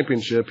conference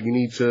championship, you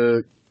need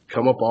to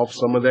come up off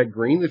some of that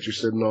green that you're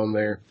sitting on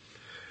there.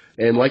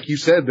 And like you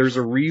said, there's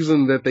a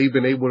reason that they've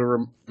been able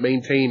to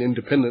maintain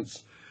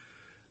independence.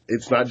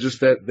 It's not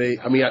just that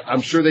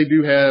I'm sure they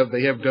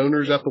have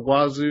donors at the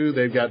wazoo.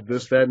 They've got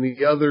this, that, and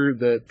the other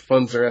that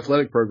funds their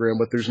athletic program,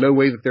 but there's no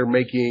way that they're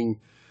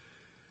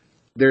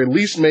at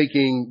least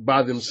making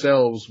by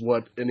themselves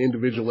what an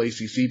individual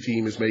ACC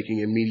team is making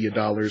in media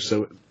dollars.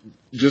 So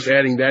just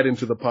adding that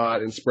into the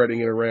pot and spreading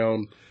it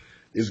around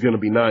is going to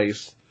be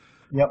nice.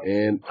 Yep.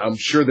 And I'm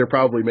sure they're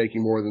probably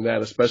making more than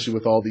that, especially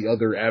with all the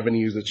other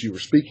avenues that you were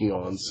speaking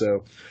on.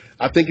 So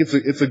I think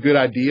it's a good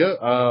idea.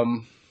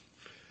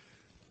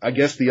 I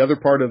guess the other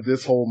part of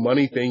this whole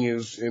money thing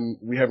is, and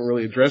we haven't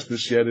really addressed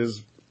this yet,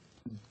 is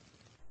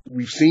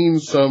we've seen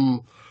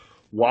some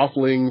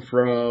waffling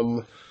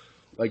from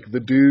like the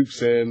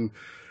Dukes and,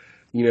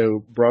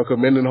 Bronco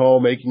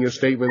Mendenhall making a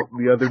statement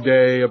the other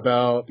day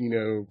about,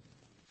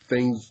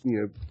 things,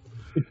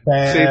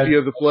 safety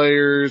of the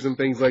players and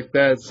things like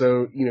that.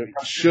 So,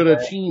 should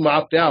a team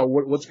opt out,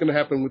 what's going to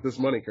happen with this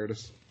money,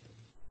 Curtis?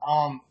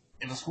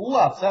 If a school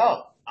opts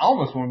out, I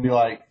almost want to be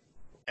like,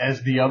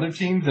 as the other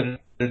teams that are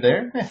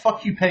there, man,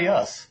 fuck you, pay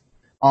us.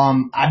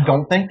 I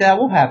don't think that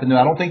will happen. Though.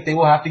 I don't think they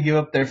will have to give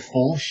up their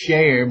full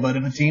share. But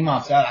if a team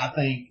opts out, I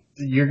think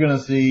you're going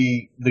to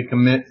see the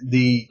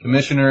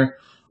commissioner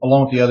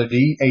along with the other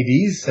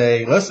ADs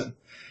say, listen,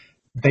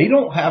 they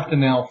don't have to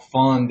now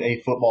fund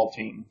a football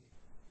team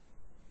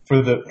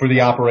for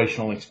the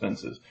operational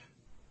expenses.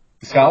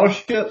 The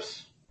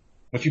scholarships,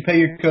 what you pay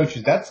your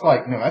coaches, that's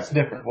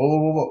different.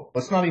 Whoa.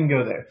 Let's not even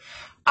go there.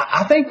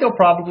 I think they'll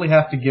probably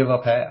have to give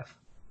up half.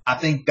 I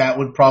think that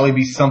would probably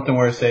be something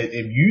where it says,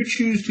 if you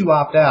choose to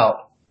opt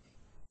out,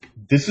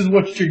 this is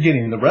what you're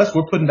getting. The rest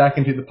we're putting back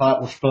into the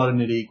pot. We're splitting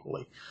it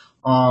equally.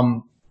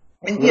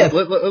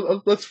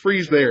 Let's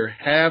freeze there.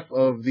 Half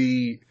of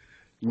the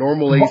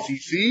normal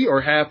ACC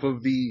or half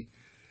of the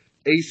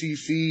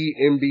ACC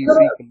NBC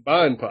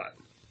combined pot?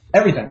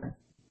 Everything.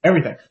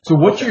 So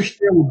what your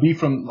share would be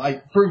from,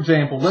 like, for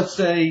example, let's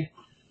say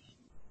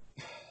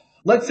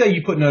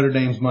you put Notre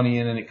Dame's money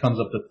in and it comes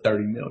up to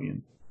 $30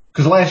 million.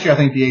 Because last year I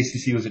think the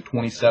ACC was at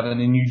 27,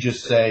 and you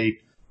just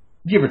say,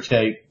 give or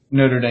take,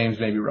 Notre Dame's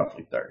maybe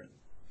roughly 30.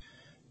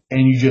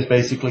 And you just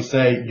basically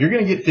say, you're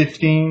going to get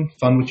 15,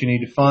 fund what you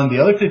need to fund. The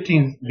other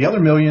 15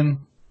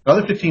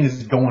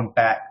 is going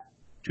back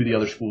to the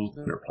other schools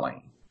that are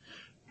playing.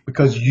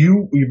 Because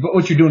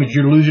what you're doing is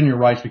you're losing your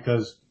rights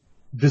because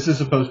this is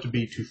supposed to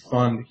be to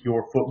fund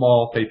your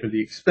football, pay for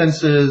the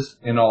expenses,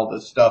 and all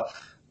this stuff.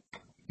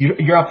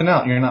 You're opting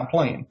out. You're not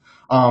playing.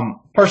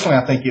 Personally,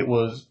 I think it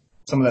was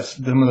some of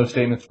those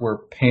statements were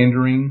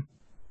pandering,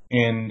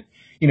 and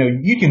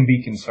you can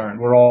be concerned.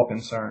 We're all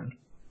concerned,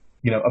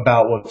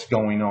 about what's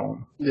going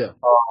on. Yeah.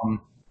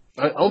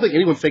 I don't think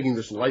anyone's taking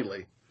this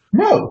lightly.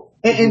 No,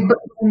 but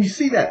when you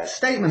see that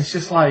statement, it's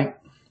just like,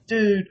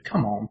 dude,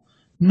 come on.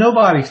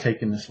 Nobody's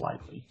taking this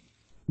lightly.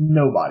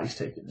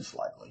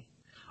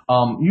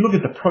 You look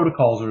at the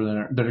protocols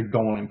that are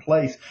going in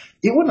place.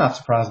 It would not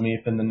surprise me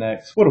if in the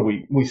next, what are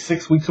we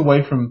 6 weeks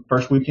away from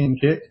first weekend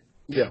kick?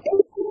 Yeah. It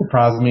wouldn't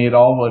surprise me at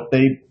all if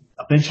they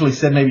eventually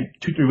said maybe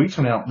 2-3 weeks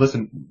from now,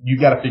 listen, you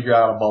got to figure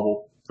out a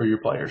bubble for your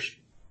players.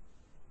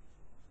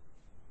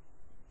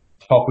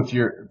 Talk with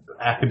your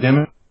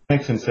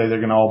academics and say they're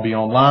going to all be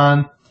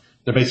online.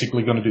 They're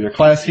basically going to do their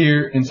class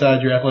here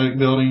inside your athletic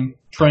building,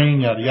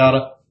 train, yada,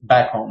 yada,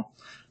 back home.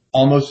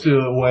 Almost to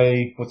the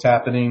way what's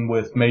happening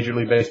with Major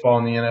League Baseball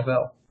and the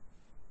NFL.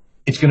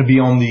 It's going to be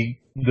on the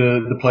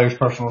player's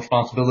personal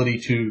responsibility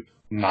to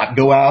not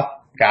go out.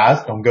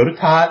 Guys, don't go to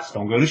Tots,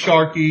 don't go to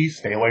Sharkies,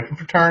 stay away from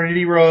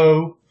fraternity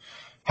row,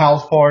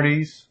 house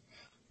parties.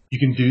 You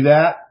can do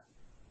that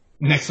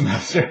next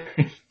semester.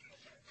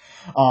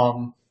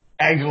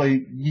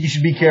 Actually, you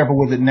should be careful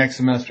with it next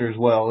semester as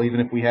well,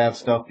 even if we have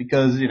stuff,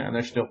 because,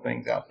 there's still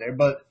things out there.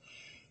 But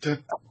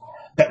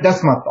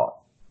that's my thought.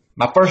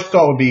 My first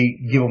thought would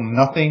be give them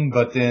nothing,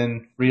 but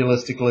then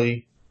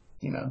realistically,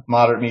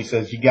 moderate me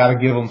says you got to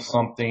give them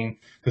something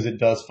because it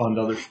does fund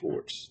other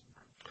sports.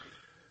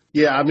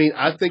 Yeah, I mean,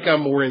 I think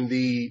I'm more in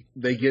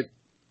they get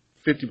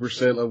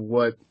 50% of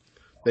what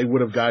they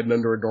would have gotten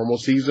under a normal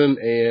season,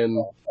 and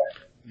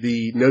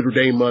the Notre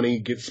Dame money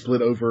gets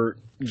split over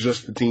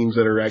just the teams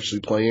that are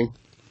actually playing.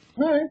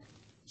 All right.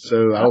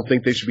 So I don't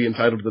think they should be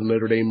entitled to the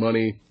Notre Dame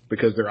money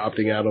because they're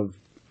opting out of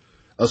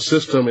a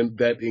system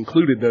that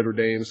included Notre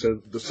Dame.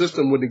 So the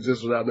system wouldn't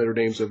exist without Notre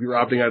Dame. So if you're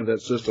opting out of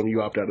that system,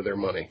 you opt out of their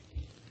money.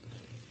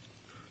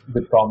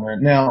 Good problem there.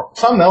 Now,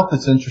 something else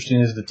that's interesting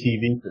is the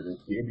TV for this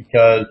year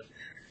because,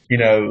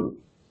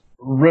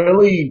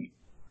 really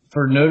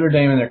for Notre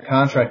Dame and their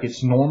contract,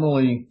 it's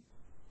normally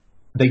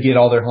they get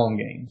all their home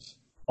games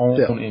on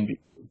NBC.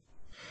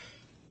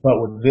 But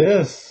with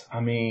this, I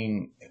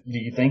mean, do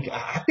you think –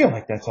 I feel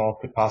like that's all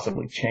could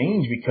possibly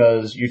change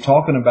because you're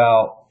talking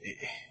about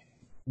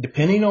 –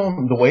 depending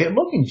on the way it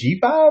looked in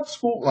G5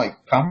 school,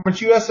 like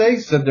Conference USA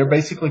said they're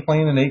basically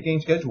playing an 8-game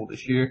schedule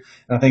this year,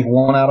 and I think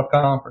one out of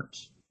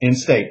conference in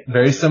state,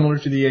 very similar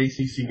to the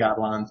ACC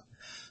guidelines.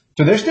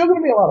 So there's still going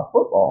to be a lot of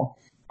football,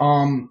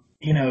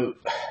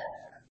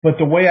 but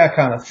the way I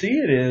kind of see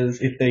it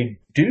is if they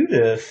do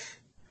this,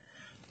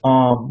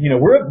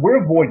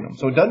 we're avoiding them,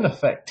 so it doesn't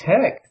affect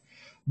Tech,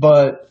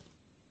 but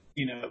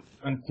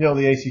until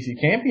the ACC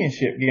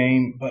championship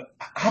game. But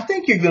I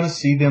think you're going to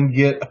see them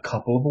get a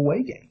couple of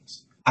away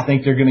games. I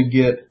think they're going to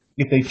get,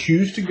 if they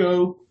choose to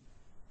go,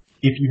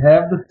 if you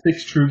have the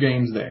 6 true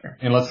games there,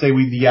 and let's say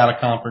the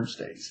out-of-conference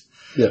stays.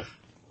 Yeah.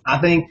 I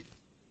think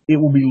it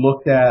will be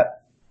looked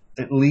at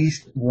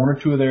least 1 or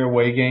 2 of their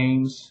away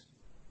games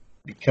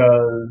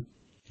because,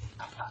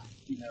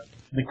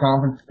 the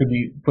conference could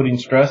be putting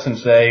stress and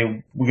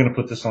say, we're going to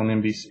put this on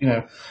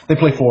NBC. They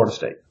play Florida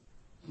State.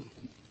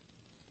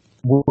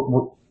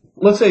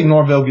 Let's say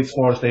Norvell gets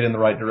Florida State in the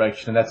right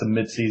direction, and that's a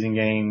midseason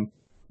game.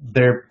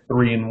 They're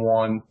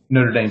 3-1.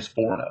 Notre Dame's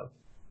 4-0.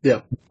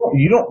 Yeah.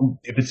 You don't.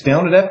 If it's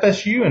down at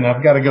FSU, and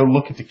I've got to go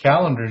look at the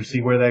calendar and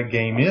see where that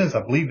game is,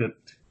 I believe it.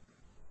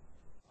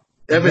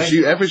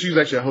 FSU's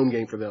actually a home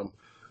game for them.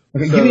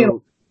 Okay,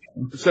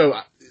 so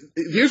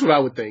here's what I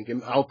would think,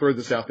 and I'll throw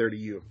this out there to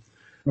you.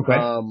 Okay.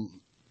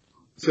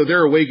 So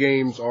their away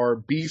games are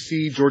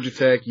BC, Georgia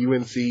Tech,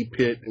 UNC,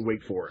 Pitt, and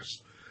Wake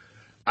Forest.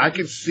 I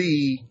could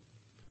see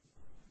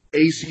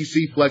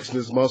ACC flexing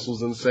his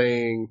muscles and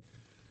saying,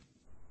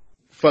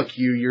 fuck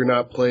you, you're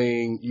not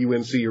playing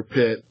UNC or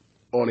Pitt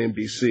on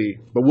NBC,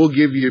 but we'll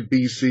give you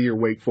BC or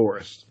Wake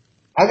Forest.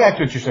 I got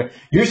what you're saying.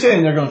 You're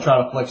saying they're going to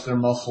try to flex their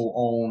muscle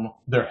on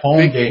their home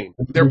Big game.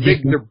 They're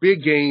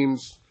big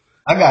games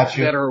I got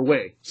you. that are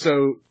away.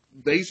 So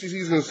the ACC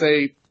is going to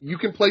say, you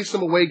can play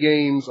some away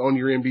games on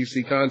your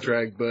NBC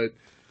contract, but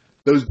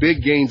those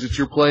big games that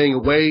you're playing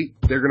away,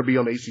 they're going to be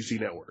on the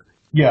ACC network.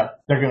 Yeah,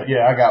 they're going to,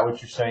 I got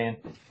what you're saying.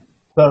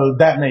 So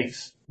that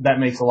makes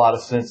a lot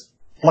of sense.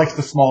 Flex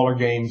the smaller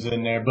games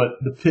in there, but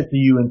the Pitt,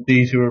 the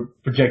UNCs who are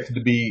projected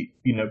to be,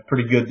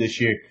 pretty good this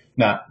year.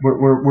 Nah,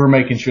 we're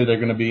making sure they're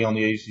going to be on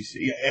the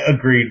ACC.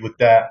 Agreed with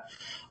that.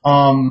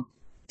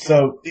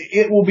 So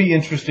it will be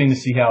interesting to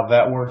see how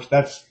that works.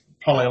 That's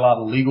probably a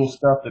lot of legal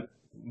stuff that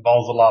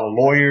involves a lot of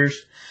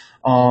lawyers.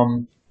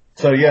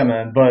 So yeah,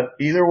 man, but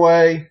either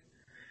way,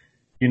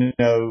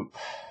 the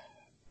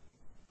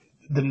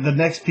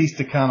next piece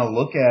to kind of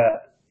look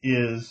at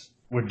is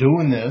we're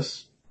doing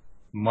this.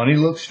 Money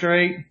looks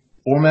straight,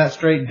 format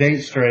straight,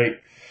 date straight.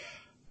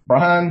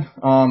 Brian,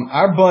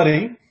 our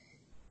buddy,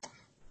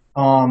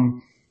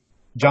 John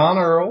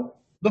Earl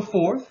the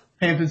fourth,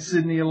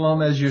 Hampton-Sydney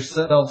alum as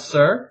yourself,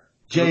 sir.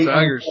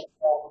 Tigers.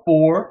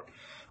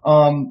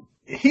 J4.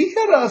 He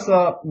hit us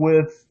up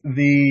with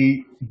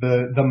the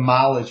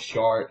mileage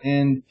chart,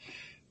 and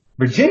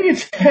Virginia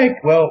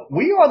Tech, well,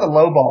 we are the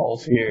low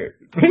balls here.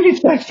 Virginia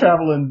Tech's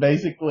traveling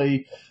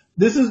basically,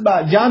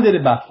 John did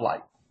it by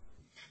flight.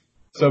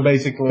 So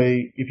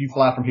basically, if you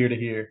fly from here to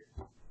here,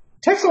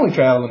 Tech's only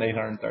traveling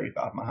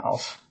 835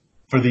 miles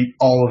for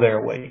all of their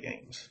away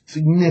games.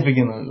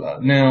 Significantly low.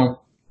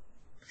 Now,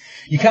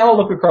 you kind of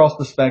look across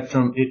the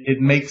spectrum.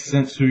 It makes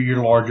sense who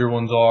your larger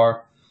ones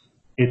are.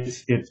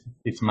 It's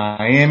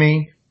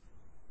Miami,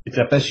 it's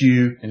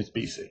FSU, and it's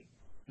BC.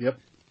 Yep.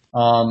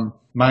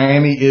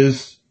 Miami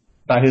is,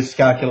 by his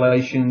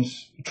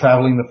calculations,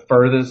 traveling the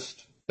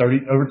furthest,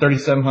 over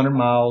 3,700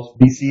 miles.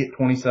 BC at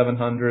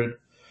 2,700.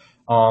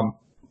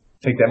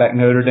 Take that back.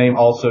 Notre Dame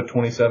also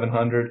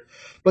 2,700.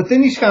 But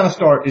then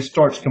it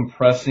starts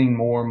compressing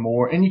more and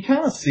more, and you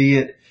kind of see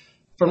it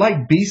for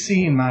like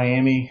BC and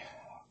Miami.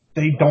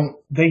 They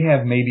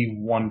have maybe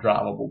one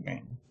drivable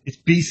game. It's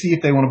BC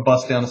if they want to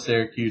bust down to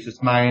Syracuse.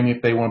 It's Miami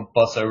if they want to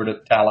bust over to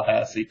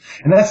Tallahassee.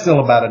 And that's still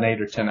about an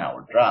 8 or 10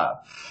 hour drive.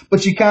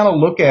 But you kind of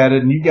look at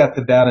it and you got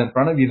the data in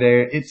front of you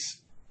there. It's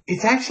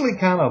actually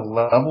kind of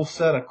level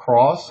set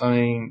across. I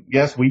mean,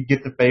 yes, we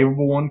get the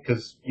favorable one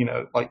because,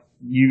 like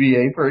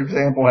UVA, for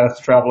example, has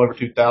to travel over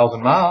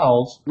 2,000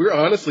 miles. We're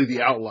honestly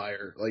the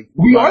outlier. Like,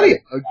 we are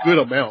a good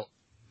amount.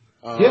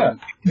 Yeah.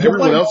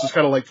 Everyone else is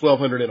kind of like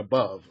 1,200 and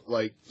above.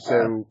 Like,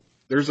 so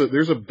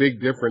there's a big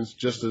difference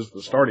just as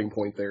the starting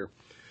point there.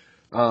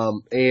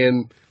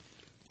 And,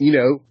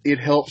 it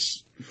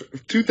helps.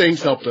 Two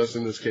things helped us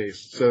in this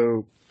case.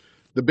 So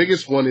the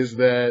biggest one is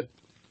that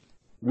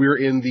we're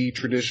in the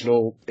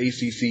traditional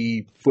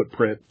ACC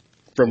footprint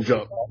from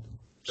jump.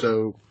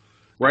 So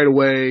right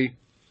away,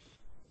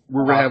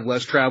 we're going to have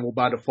less travel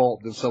by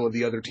default than some of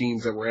the other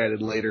teams that were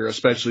added later,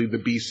 especially the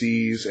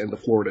BCs and the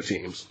Florida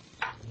teams.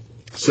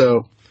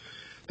 So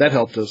that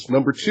helped us.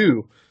 Number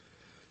two,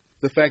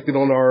 the fact that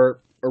on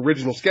our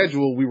original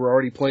schedule, we were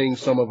already playing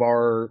some of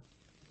our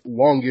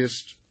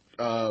longest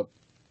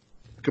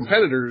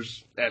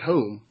competitors at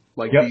home,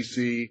 like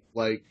BC,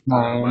 like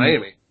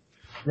Miami.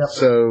 Yep.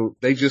 So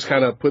they just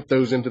kind of put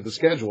those into the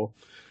schedule.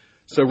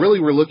 So really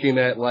we're looking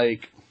at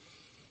like,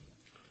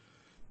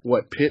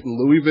 Pitt and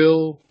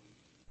Louisville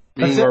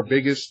being our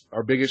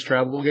biggest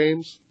travel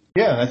games.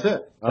 Yeah, that's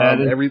it.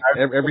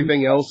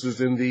 Everything else is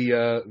in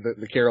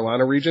the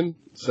Carolina region.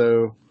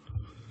 So,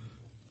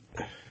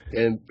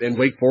 and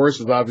Wake Forest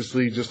is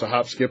obviously just a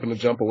hop, skip, and a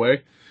jump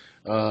away.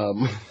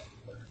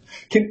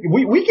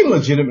 We can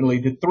legitimately,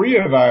 the three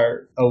of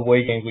our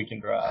away games we can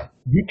drive.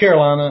 Beat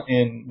Carolina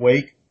and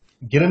Wake.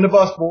 Get in the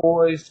bus,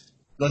 boys.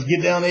 Let's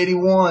get down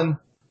 81.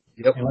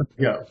 Yep. And let's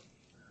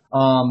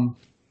go.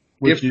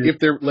 If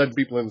they're letting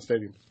people in the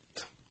stadium.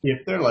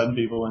 If they're letting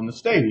people in the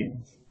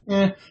stadium.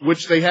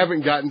 Which they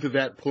haven't gotten to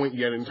that point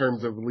yet in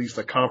terms of at least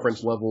a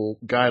conference level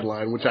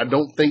guideline, which I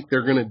don't think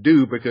they're going to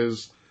do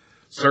because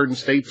certain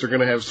states are going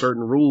to have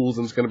certain rules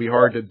and it's going to be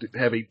hard to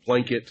have a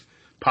blanket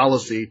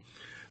policy.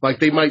 Like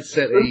they might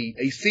set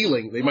a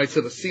ceiling. They might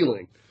set a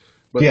ceiling,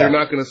 but they're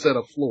not going to set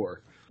a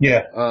floor.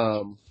 Yeah.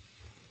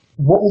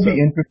 What will be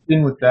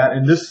interesting with that,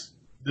 and this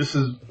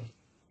is,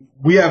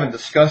 we haven't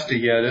discussed it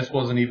yet. This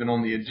wasn't even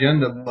on the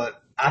agenda,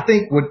 but I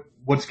think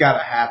what's got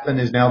to happen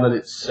is now that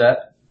it's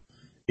set,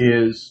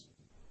 is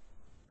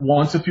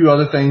once a few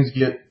other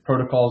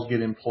protocols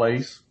get in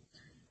place,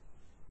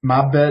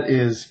 my bet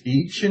is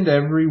each and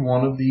every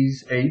one of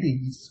these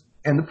ADs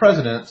and the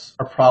presidents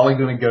are probably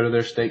going to go to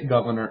their state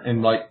governor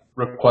and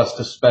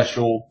request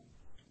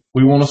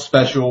we want a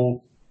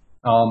special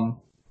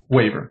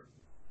waiver,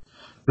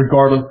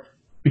 regardless,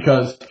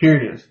 because here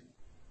it is,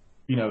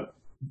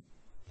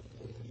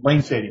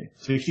 Lane Stadium,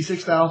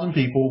 66,000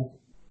 people,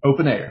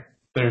 open air.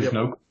 There's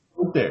no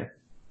crowd there.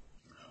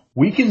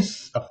 We can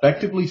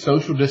effectively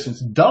social distance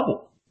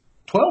double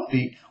 12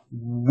 feet.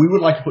 We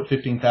would like to put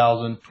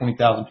 15,000,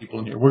 20,000 people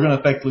in here. We're going to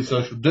effectively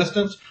social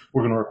distance.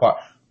 We're going to require,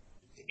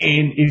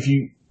 and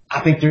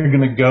I think they're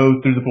going to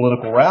go through the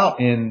political route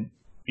and,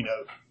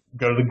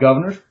 go to the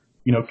governors,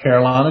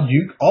 Carolina,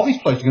 Duke, all these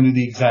places are going to do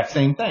the exact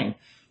same thing.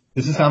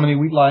 This is how many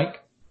we'd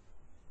like,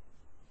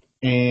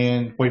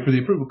 and wait for the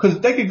approval. Because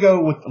they could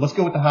let's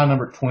go with the high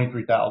number at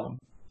 23,000.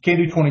 Can't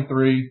do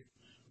 23.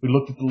 We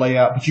looked at the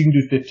layout, but you can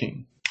do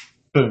 15.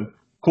 Boom.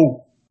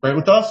 Cool. Right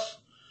with us.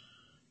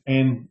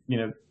 And,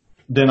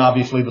 then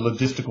obviously the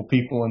logistical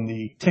people in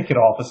the ticket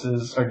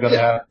offices are going to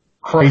have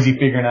crazy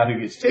figuring out who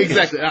gets tickets.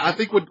 Exactly. I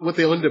think what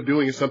they'll end up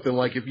doing is something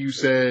like if you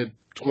said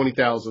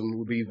 20,000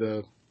 would be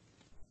the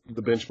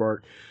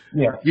benchmark.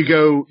 Yeah. You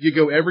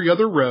go every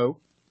other row.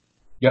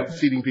 Yep.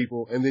 Seating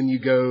people, and then you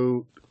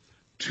go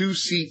 2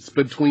 seats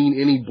between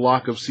any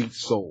block of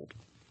seats sold.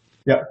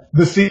 Yeah.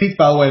 The seats,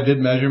 by the way, I did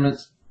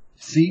measurements.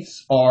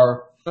 Seats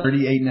are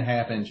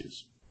 38.5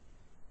 inches.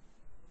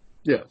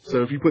 Yeah.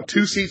 So if you put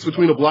 2 seats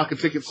between a block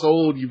of tickets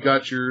sold, you've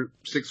got your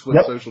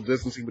 6-foot social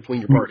distancing between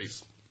your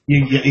parties.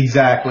 Yeah,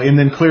 exactly. And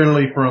then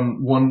clearly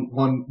from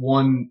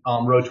one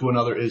row to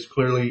another is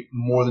clearly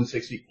more than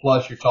 6 feet.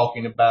 Plus you're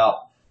talking about,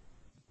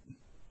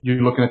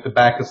 you're looking at the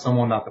back of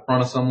someone, not the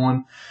front of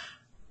someone.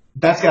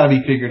 That's got to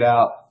be figured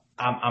out.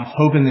 I'm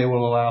hoping they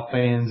will allow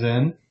fans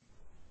in.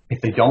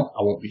 If they don't,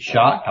 I won't be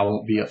shocked. I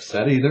won't be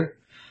upset either.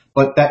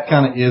 But that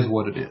kind of is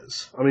what it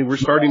is. I mean, we're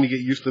starting to get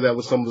used to that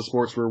with some of the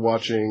sports we're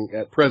watching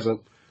at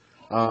present,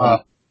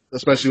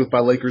 especially with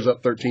my Lakers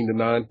up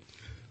 13-9.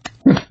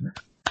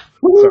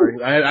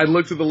 Sorry, I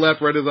looked to the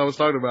left right as I was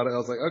talking about it. I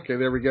was like, okay,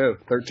 there we go,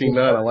 13-9.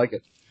 I like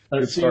it.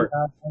 Good start.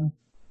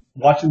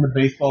 Watching the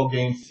baseball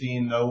game,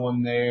 seeing no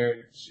one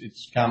there,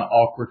 it's kind of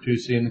awkward too,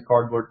 seeing the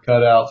cardboard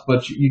cutouts,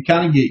 but you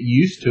kind of get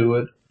used to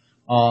it.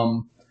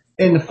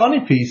 And the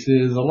funny piece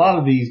is a lot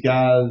of these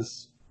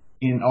guys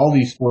in all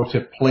these sports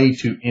have played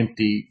to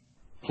empty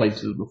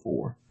places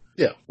before.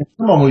 Yeah. And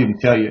someone will even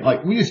tell you,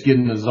 like, we just get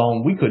in the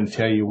zone, we couldn't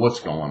tell you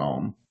what's going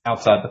on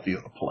outside the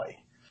field of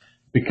play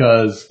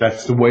because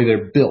that's the way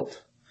they're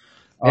built.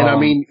 And I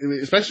mean,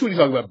 especially when you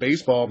talk about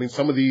baseball, I mean,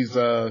 some of these,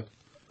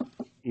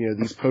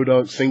 these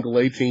podunk single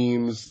A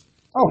teams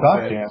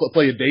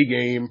play a day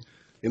game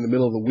in the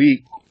middle of the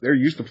week. They're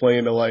used to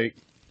playing to like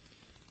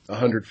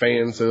 100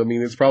 fans. So, I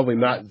mean, it's probably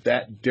not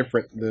that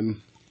different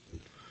than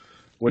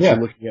what you're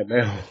looking at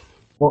now.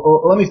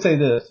 Well, let me say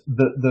this.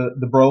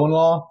 The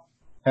bro-in-law,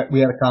 we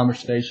had a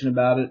conversation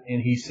about it,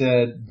 and he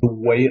said the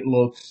way it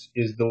looks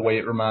is the way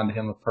it reminded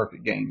him of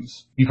Perfect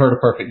Games. You've heard of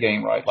Perfect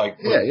Game, right? Like,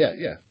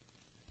 Yeah.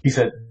 He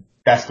said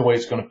that's the way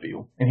it's going to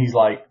feel. And he's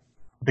like,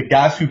 the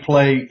guys who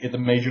play at the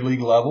major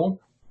league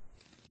level,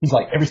 he's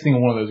like, every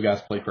single one of those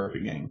guys play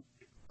Perfect Game.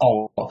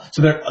 Oh,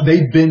 so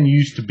they've been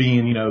used to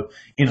being,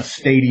 in a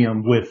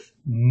stadium with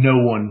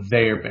no one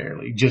there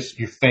barely, just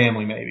your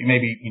family maybe,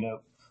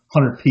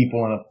 100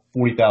 people in a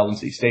 40,000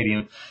 seat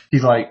stadium.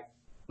 He's like,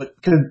 but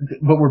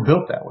we're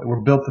built that way.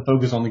 We're built to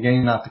focus on the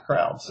game, not the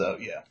crowd. So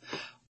yeah,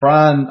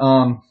 Brian,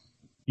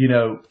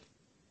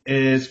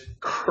 as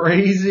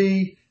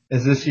crazy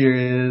as this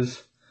year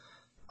is,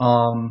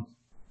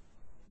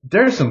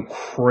 there's some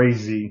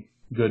crazy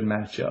good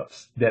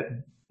matchups that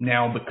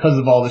now, because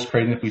of all this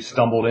craziness we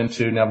stumbled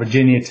into. Now,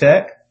 Virginia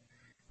Tech,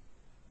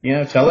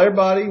 tell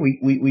everybody,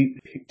 we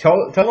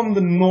tell them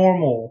the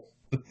normals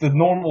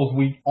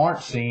we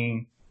aren't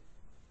seeing,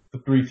 the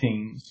 3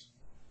 teams.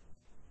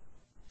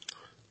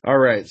 All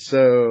right.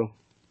 So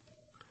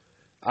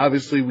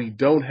obviously we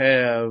don't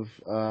have,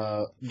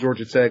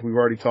 Georgia Tech. We've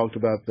already talked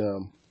about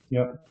them.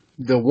 Yep.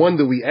 The one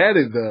that we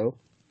added though.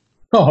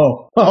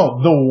 Oh,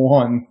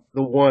 the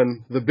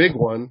big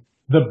one.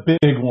 The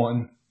big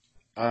one.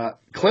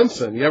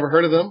 Clemson. You ever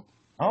heard of them?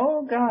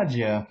 Oh God,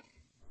 yeah.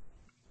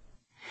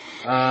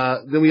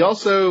 Then we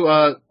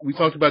also, we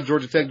talked about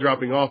Georgia Tech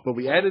dropping off, but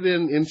we added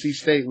in NC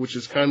State, which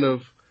is kind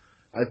of,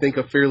 I think,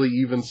 a fairly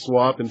even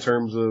swap in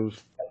terms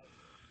of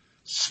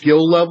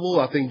skill level.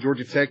 I think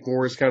Georgia Tech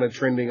more is kind of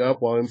trending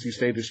up while NC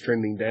State is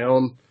trending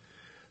down.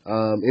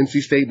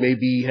 NC State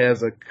maybe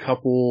has a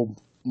couple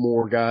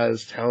more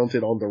guys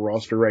talented on the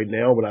roster right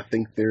now, but I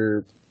think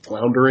they're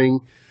floundering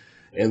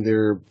and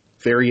they're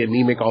very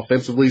anemic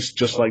offensively,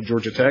 just like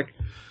Georgia Tech.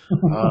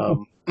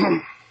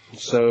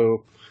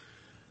 So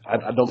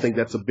I don't think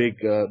that's a big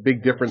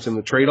difference in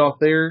the trade-off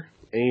there.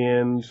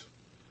 And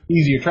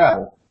easier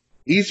travel.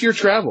 I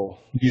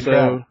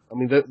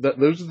mean,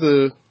 those are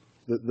the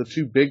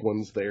 2 big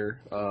ones there.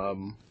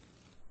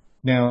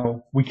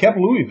 Now we kept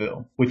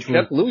Louisville, which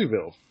was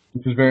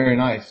very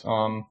nice.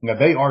 Now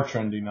they are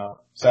trending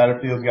up.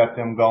 Satterfield's got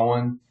them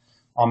going,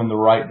 in the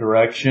right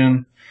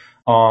direction.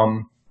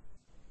 And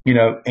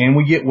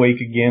we get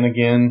Wake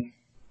again,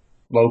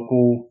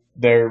 local.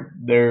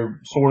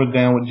 They're sorted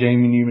down with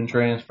Jamie Newman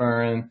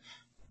transferring.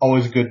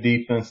 Always a good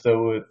defense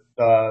though with,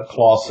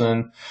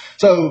 Clausen.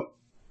 So,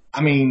 I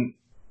mean,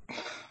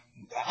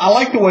 I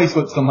like the way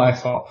what somebody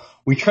saw.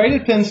 We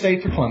traded Penn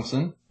State for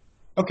Clemson.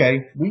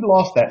 Okay, we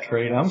lost that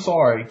trade. I'm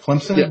sorry.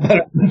 Clemson is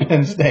better than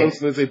Penn State.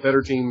 Clemson is a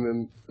better team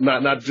than,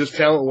 not just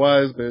talent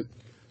wise, but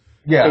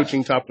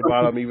coaching top to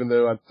bottom, even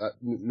though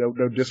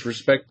no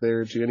disrespect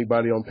there to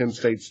anybody on Penn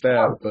State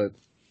staff, but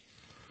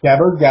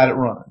Dabo's got it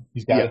running.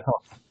 He's got it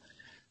humming.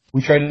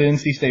 We traded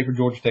NC State for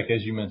Georgia Tech,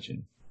 as you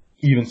mentioned.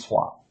 Even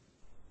swap.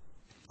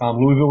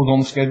 Louisville was on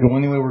the schedule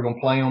anyway. We're going to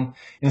play them.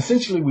 And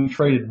essentially, we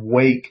traded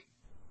Wake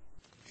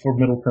for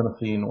Middle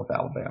Tennessee and North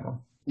Alabama.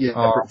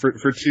 Yeah,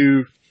 for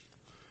two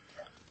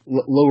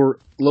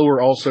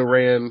lower also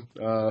ran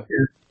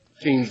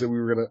teams that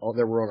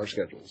were on our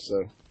schedule.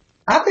 So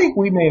I think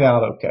we made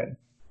out okay.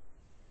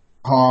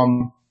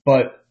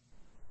 But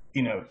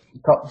you know,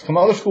 some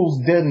other schools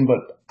didn't.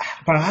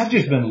 But I've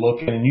just been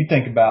looking, and you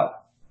think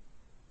about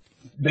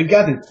they've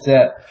got it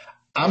set.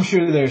 I'm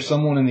sure there's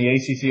someone in the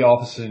ACC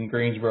office in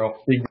Greensboro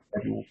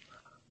schedule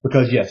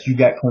because yes, you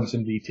got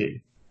Clemson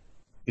VT.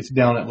 It's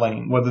down at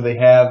Lane. Whether they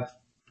have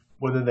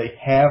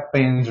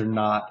fans or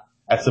not,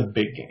 that's a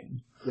big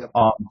game. Yep.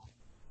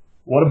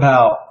 What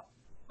about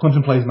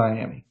Clemson plays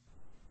Miami?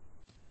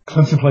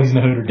 Clemson plays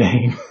Notre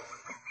Dame.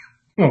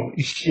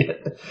 Holy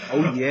shit.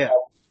 Oh yeah.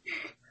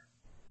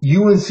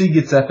 UNC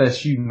gets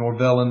FSU,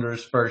 Norvell under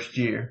his first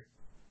year.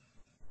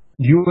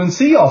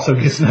 UNC also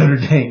gets Notre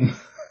Dame.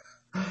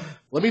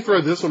 Let me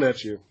throw this one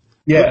at you.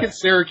 Yeah. Look at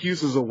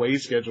Syracuse's away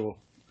schedule.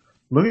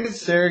 Look at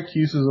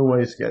Syracuse's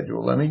away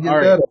schedule. Let me get All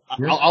right. that up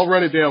here. I'll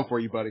run it down for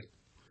you, buddy.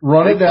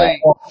 Run it down.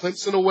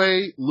 Clemson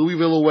away,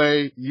 Louisville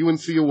away,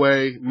 UNC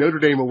away, Notre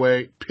Dame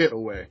away, Pitt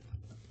away.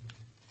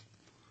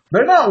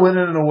 They're not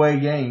winning an away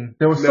game.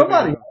 There was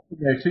somebody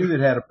there too that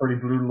had a pretty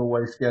brutal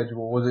away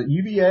schedule. Was it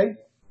UVA?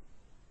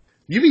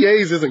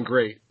 UVA's isn't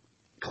great.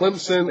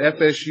 Clemson,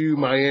 FSU,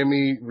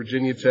 Miami,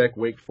 Virginia Tech,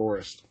 Wake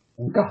Forest.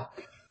 God.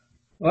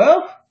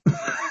 Well,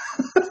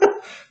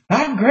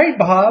 not great,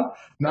 Bob.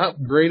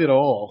 Not great at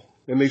all.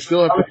 And they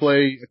still have to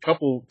play a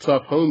couple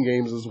tough home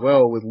games as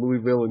well with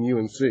Louisville and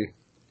UNC.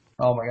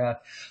 Oh my God.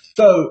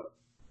 So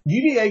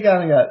UVA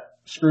kind of got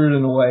screwed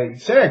in the way.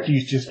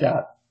 Syracuse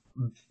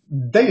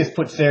they just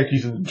put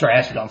Syracuse in the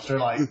trash dumpster.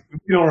 Like, we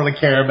don't really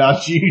care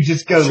about you.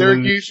 Just go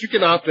Syracuse, lose. you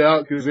can opt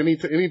out because any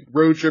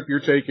road trip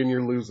you're taking,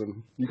 you're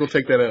losing. You go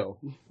take that L.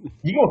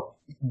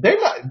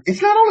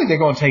 It's not only they're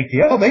going to take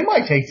the L, they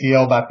might take the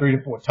L by 3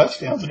 to 4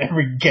 touchdowns in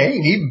every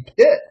game, even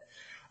Pitt.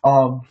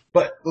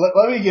 But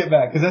let me get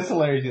back because that's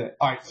hilarious.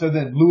 All right. So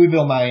then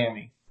Louisville,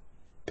 Miami,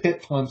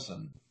 Pitt,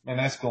 Clemson, and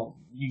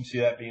you can see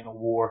that being a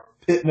war.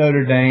 Pitt,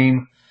 Notre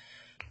Dame.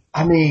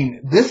 I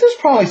mean, this is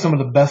probably some of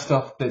the best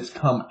stuff that's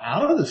come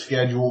out of the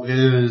schedule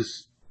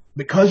is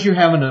because you're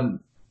having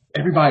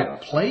everybody to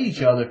play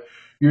each other,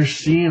 you're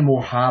seeing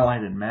more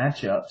highlighted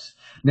matchups.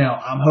 Now,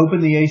 I'm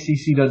hoping the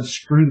ACC doesn't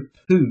screw the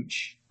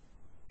pooch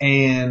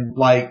and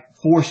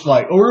force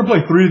we're going to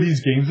play 3 of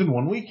these games in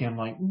one weekend.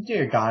 Like,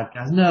 dear God,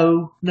 guys,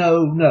 no.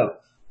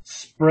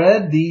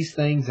 Spread these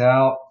things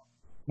out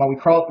while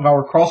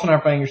we're crossing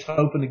our fingers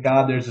hoping to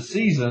God there's a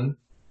season.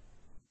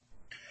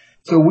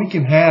 So we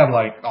can have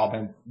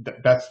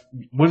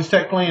when's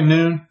Tech playing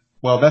noon?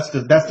 Well, that's the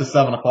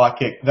 7:00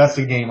 kick. That's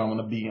the game I'm going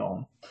to be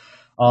on.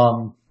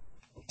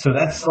 So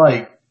that's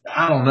I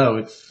don't know.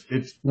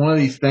 It's one of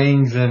these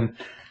things and,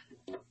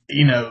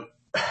 you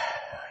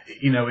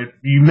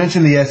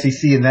mentioned the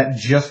SEC and that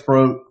just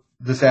broke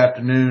this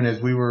afternoon as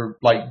we were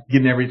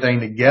getting everything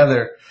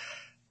together.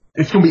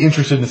 It's going to be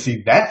interesting to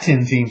see that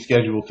 10-team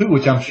schedule too,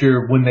 which I'm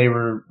sure when they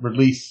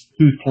release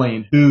who's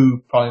playing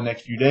who, probably in the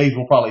next few days,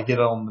 we'll probably hit it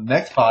on the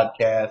next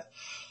podcast.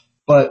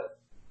 But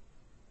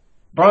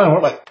Brian,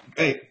 we're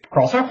hey,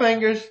 cross our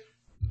fingers.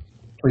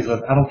 Please I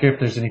don't care if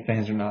there's any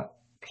fans or not.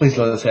 Please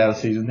let us have a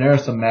season. There are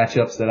some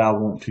matchups that I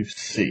want to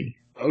see.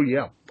 Oh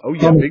yeah,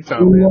 big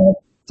time, man.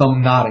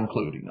 Some not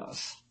including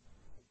us.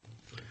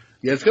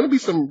 Yeah, it's going to be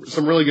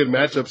some really good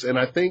matchups, and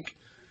I think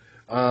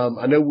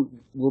I know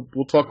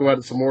we'll talk about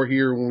it some more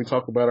here when we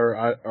talk about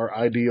our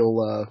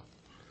ideal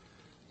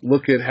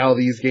look at how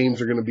these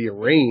games are going to be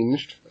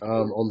arranged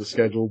on the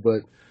schedule.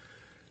 But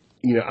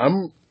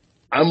I'm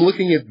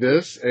looking at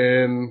this,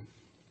 and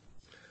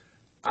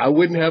I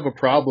wouldn't have a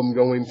problem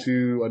going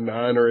to a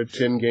 9 or a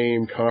 10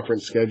 game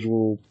conference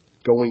schedule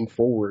going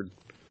forward.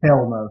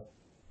 Hell no.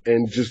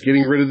 And just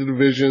getting rid of the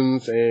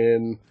divisions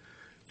and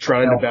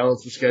trying to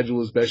balance the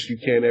schedule as best you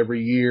can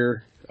every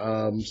year,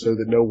 so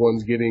that no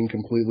one's getting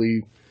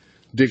completely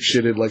dick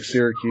shitted like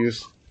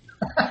Syracuse.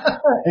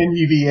 And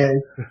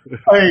UVA.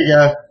 There you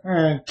go. All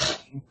right.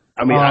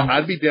 I mean,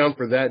 I'd be down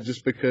for that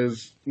just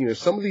because,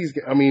 some of these,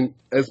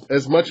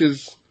 as much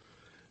as,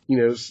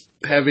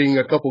 having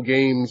a couple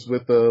games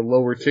with a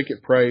lower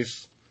ticket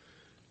price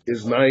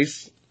is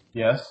nice.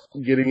 Yes.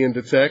 Getting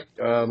into Tech,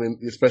 and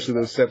especially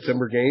those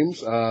September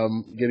games,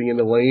 getting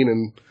into Lane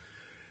and,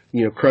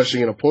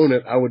 crushing an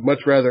opponent, I would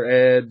much rather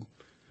add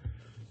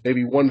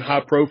maybe one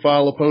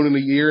high-profile opponent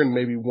a year and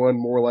maybe one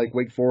more like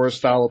Wake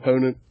Forest-style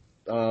opponent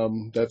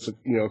that's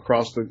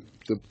across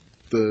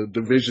the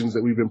divisions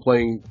that we've been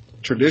playing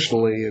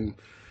traditionally, and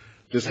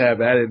just have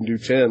at it and do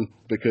 10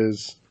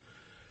 because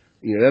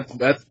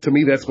that's to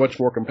me that's much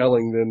more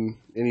compelling than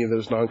any of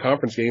those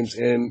non-conference games,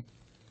 and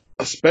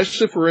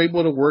especially if we're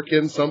able to work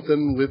in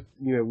something with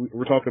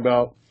we're talking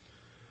about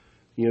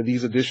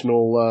these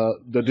additional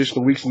the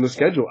additional weeks in the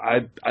schedule.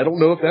 I don't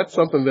know if that's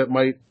something that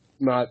might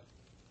not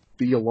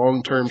be a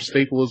long-term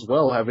staple as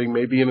well, having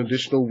maybe an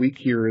additional week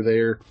here or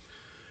there,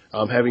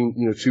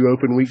 having 2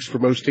 open weeks for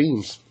most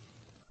teams.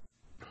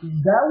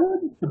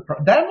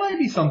 That might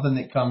be something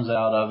that comes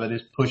out of it,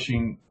 is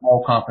pushing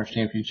all conference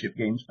championship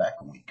games back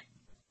a week.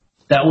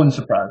 That wouldn't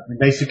surprise me.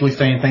 Basically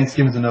saying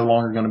Thanksgiving's no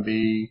longer going to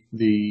be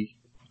the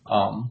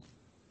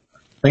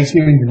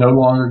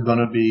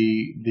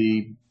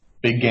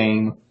big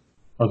game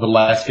or the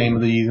last game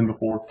of the season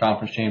before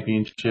conference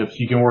championships.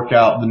 You can work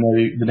out the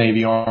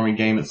Navy Army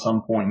game at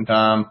some point in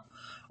time.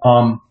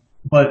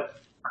 But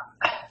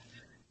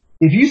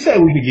if you say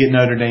we could get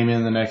Notre Dame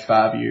in the next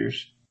 5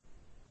 years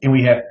and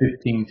we have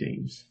 15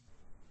 teams,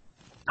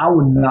 I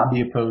would not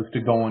be opposed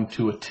to going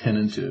to a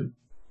 10-2.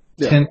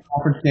 Yeah. 10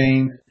 conference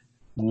games,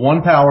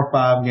 1 Power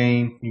 5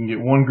 game, you can get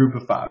 1 group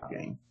of 5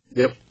 game.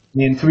 Yep.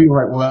 And some people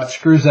are like, well, that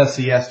screws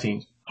FCS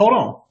teams. Hold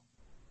on.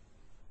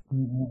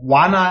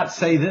 Why not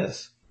say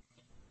this?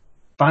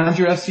 Find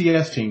your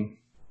FCS team.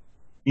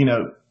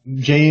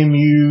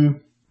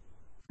 JMU,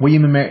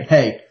 William and Mary.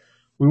 Hey,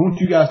 we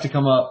want you guys to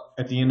come up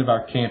at the end of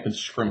our camp and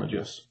scrimmage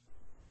us.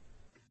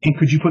 And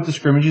could you put the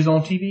scrimmages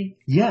on TV?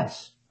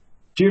 Yes.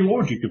 Dear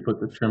Lord, you could put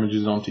the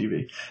scrimmages on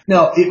TV.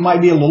 Now, it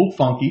might be a little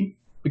funky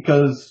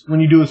because when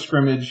you do a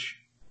scrimmage,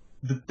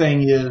 the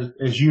thing is,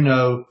 as you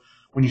know,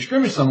 when you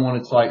scrimmage someone,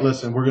 it's like,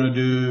 listen,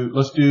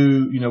 let's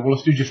do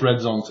just red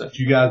zone sets.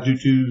 You guys do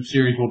 2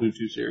 series, we'll do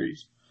 2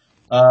 series.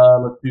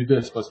 Let's do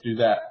this, let's do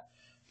that.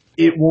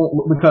 It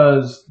won't,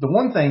 because the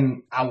one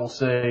thing I will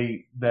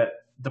say that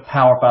the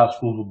Power 5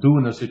 schools will do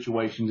in those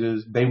situations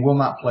is they will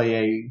not play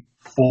a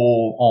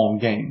full-on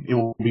game. It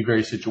will be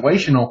very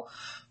situational.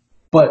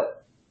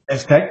 But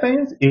as Tech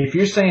fans, if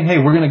you're saying, hey,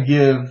 we're going to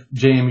give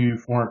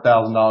JMU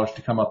 $400,000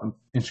 to come up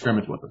and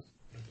scrimmage with us,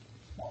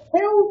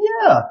 hell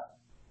yeah.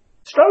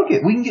 Stroke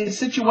it. We can get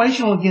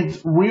situational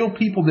against real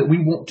people that we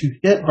want to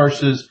hit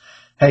versus,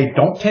 hey,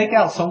 don't take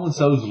out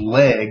so-and-so's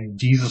leg.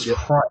 Jesus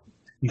Christ.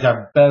 He's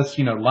our best,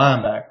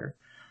 linebacker.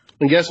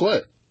 And guess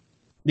what?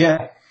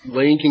 Yeah.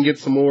 Lane can get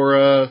some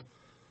more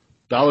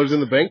dollars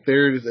in the bank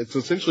there. It's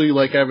essentially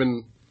like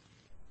having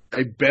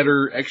a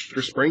better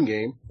extra spring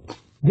game.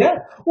 Yeah.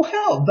 Well,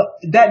 hell,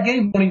 that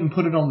game won't even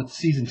put it on the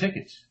season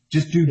tickets.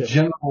 Just do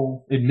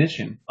general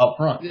admission up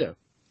front. Yeah.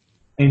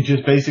 And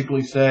just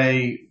basically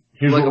say,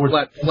 here's like what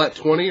a flat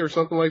 20 or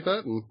something like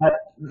that?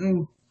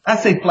 I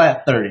say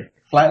flat 30.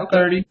 Flat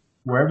 30,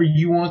 wherever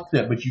you want to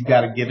sit, but you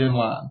got to get in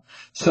line.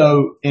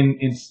 So,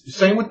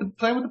 same with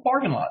the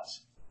parking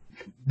lots.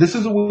 This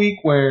is a week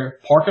where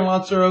parking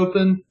lots are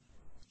open.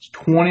 It's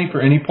 20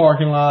 for any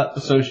parking lot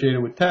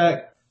associated with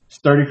Tech. It's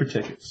 30 for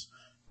tickets.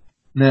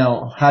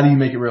 Now, how do you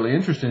make it really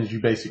interesting is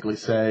you basically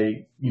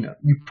say, you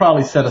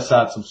probably set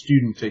aside some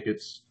student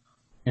tickets,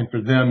 and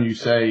for them you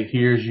say,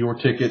 here's your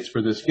tickets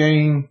for this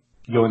game.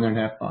 Go in there and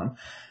have fun.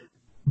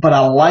 But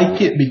I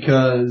like it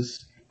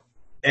because,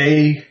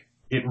 it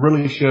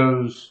really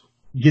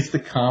gets the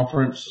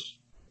conference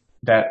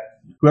that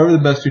whoever the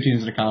best 2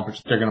 teams in the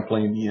conference, they're going to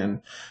play in the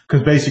end.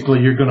 Because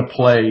basically you're going to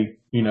play,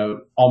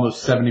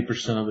 almost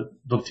 70% of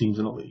the teams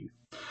in the league.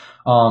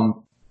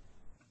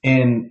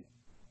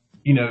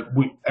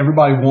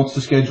 Everybody wants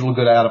to schedule a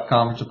good out of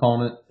conference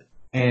opponent,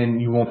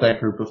 and you want that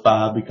group of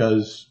 5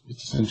 because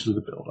it's essentially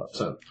the build up.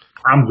 So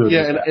I'm good.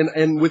 Yeah, with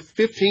that. and with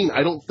 15,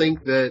 I don't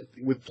think that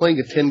with playing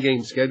a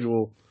 10-game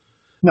schedule,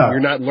 No. you're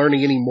not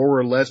learning any more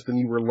or less than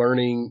you were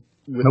learning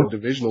with the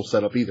divisional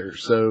setup either.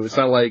 So it's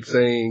not like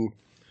saying,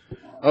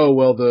 oh,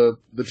 well, the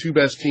 2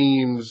 best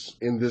teams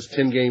in this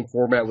 10-game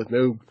format with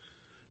no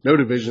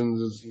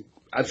divisions,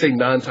 I'd say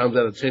 9 times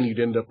out of 10 you'd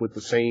end up with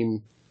the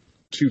same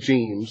 2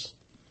 teams.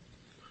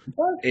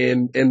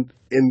 And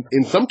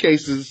in some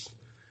cases,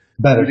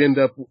 Better. you'd end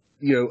up,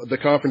 the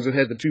conference that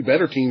had the 2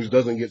 better teams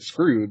doesn't get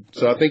screwed.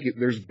 So I think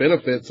there's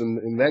benefits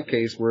in that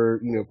case where,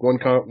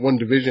 one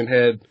division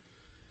had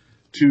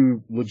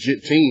 2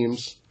 legit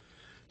teams,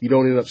 you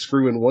don't end up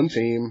screwing one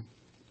team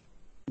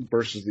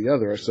versus the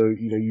other. So,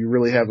 you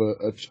really have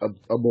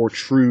a more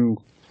true,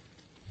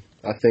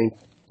 I think,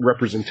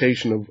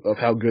 representation of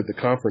how good the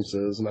conference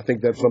is. And I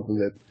think that's something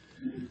that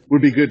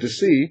would be good to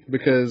see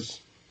because,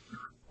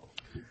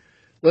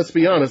 let's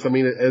be honest, I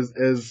mean,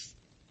 as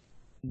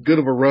good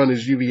of a run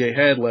as UVA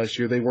had last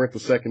year, they weren't the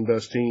second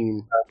best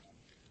team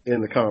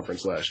in the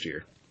conference last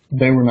year.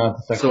 They were not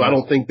the second. So I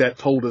don't think that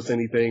told us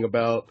anything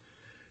about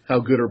how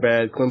good or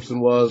bad Clemson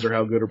was or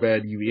how good or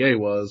bad UVA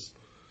was.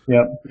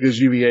 Yep. Because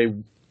UVA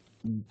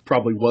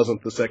probably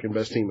wasn't the second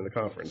best team in the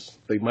conference.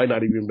 They might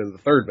not even been the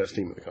third best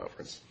team in the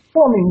conference.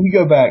 Well, I mean, you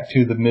go back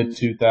to the mid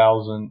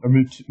 2000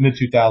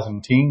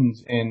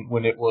 teams, and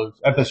when it was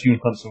FSU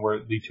and Clemson were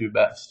the 2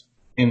 best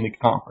in the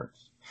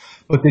conference.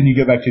 But then you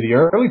go back to the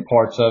early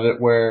parts of it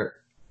where,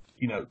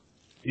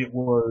 it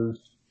was,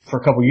 for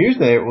a couple of years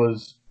there, it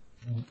was,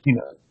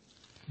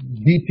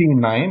 VP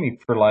and Miami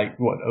for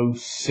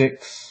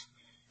 06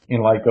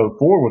 and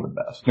 04 were the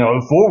best. Now,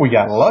 04 we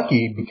got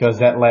lucky because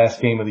that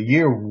last game of the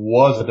year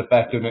was a de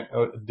facto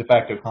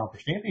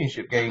conference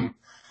championship game.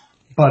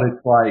 But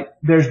it's like,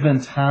 there's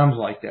been times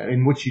like that.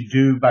 And what you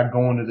do by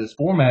going to this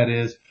format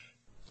is,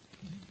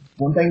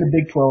 one thing the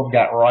Big 12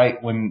 got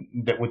right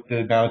with the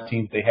amount of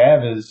teams they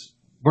have is,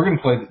 we're going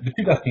to play, the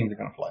two best teams are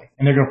going to play.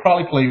 And they're going to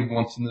probably play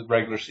once in the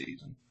regular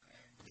season.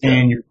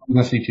 And you're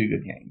going to see two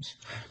good games.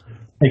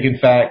 Taking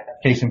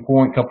fact, case in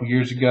point, a couple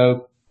years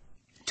ago,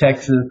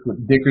 Texas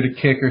with Dicker the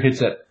kicker hits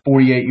that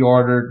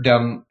 48-yarder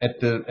down at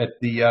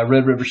the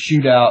Red River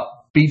Shootout,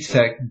 beats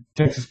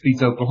Texas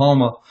beats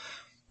Oklahoma,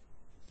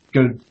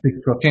 go to the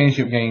Big 12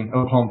 championship game.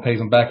 Oklahoma pays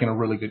them back in a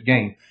really good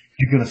game.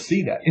 You're going to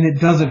see that, and it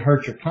doesn't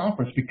hurt your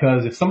conference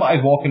because if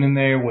somebody's walking in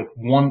there with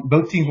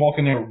both teams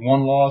walking there with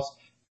one loss,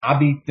 I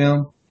beat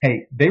them.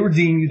 Hey, they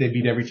redeem you. They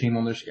beat every team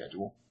on their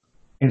schedule,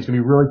 and it's going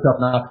to be really tough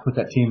not to put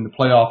that team in the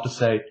playoff to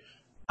say,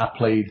 I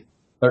played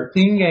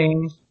 13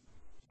 games.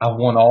 I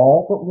won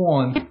all but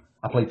one.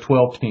 I played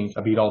 12 teams.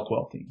 I beat all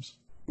 12 teams.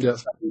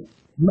 Yes.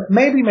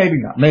 Maybe, maybe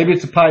not. Maybe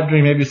it's a pipe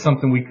dream. Maybe it's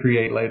something we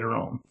create later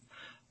on.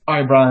 All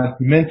right, Brian,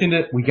 you mentioned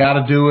it. We got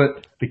to do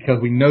it because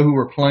we know who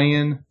we're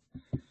playing.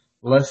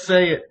 Let's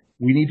say it.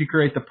 We need to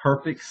create the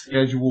perfect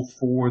schedule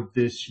for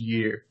this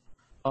year.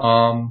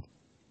 Y'all,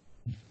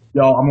 I'm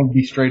going to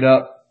be straight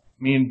up.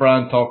 Me and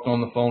Brian talked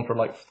on the phone for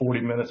like 40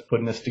 minutes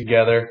putting this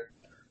together.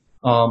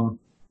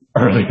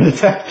 Earlier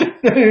this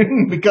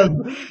afternoon because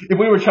if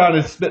we were trying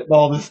to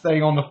spitball this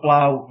thing on the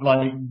fly,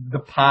 like the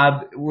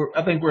pod,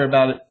 I think we're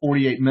about at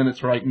 48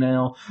 minutes right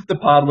now. The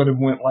pod would have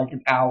went like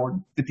an hour,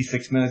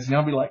 56 minutes, and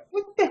y'all be like,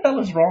 what the hell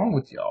is wrong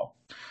with y'all?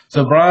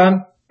 So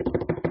Brian,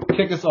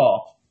 kick us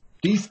off.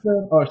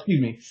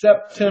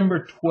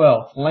 September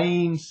 12th,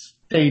 Lane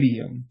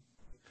Stadium.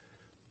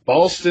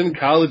 Boston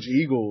College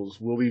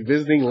Eagles will be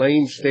visiting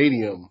Lane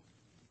Stadium.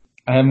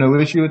 I have no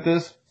issue with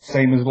this.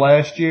 Same as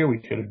last year. We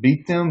could have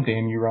beat them.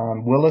 Damn you,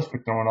 Ron Willis, for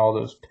throwing all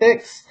those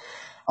picks.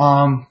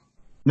 No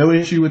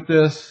issue with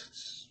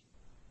this.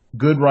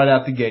 Good right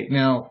out the gate.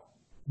 Now,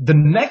 the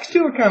next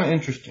two are kind of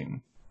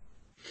interesting.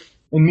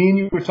 And me and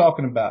you were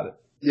talking about it.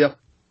 Yep.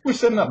 We're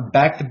setting up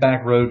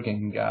back-to-back road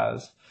game,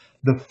 guys.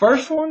 The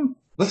first one,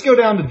 let's go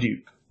down to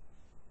Duke.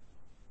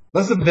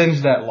 Let's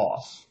avenge that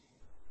loss.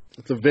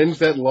 Let's avenge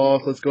that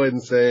loss. Let's go ahead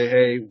and say,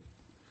 hey,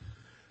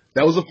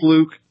 that was a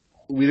fluke.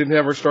 We didn't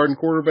have our starting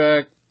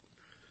quarterback.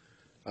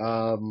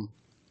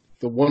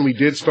 The one we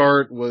did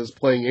start was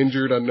playing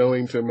injured,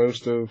 unknowing to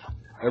most of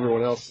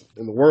everyone else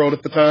in the world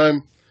at the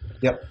time.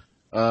 Yep.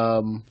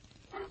 And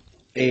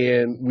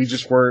we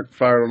just weren't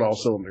firing on all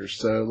cylinders.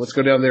 So let's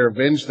go down there,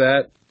 avenge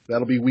that.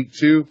 That'll be week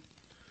 2.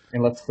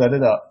 And let's set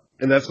it up.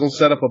 And that's going to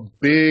set up a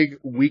big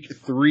week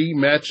 3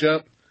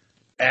 matchup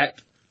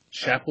at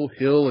Chapel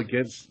Hill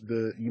against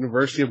the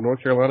University of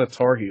North Carolina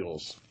Tar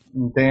Heels.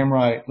 Damn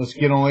right. Let's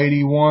get on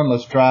 81.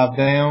 Let's drive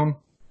down.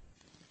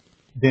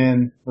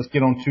 Then let's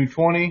get on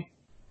 220,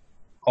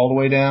 all the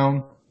way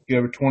down, get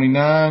over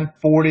 29,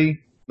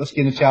 40. Let's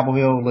get into Chapel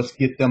Hill. Let's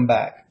get them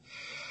back.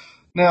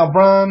 Now,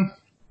 Brian,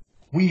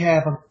 we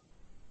have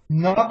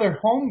another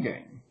home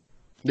game.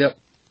 Yep.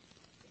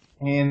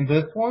 And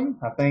this one,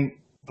 I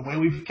think the way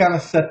we've kind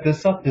of set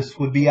this up, this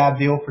would be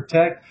ideal for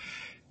Tech.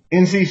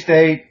 NC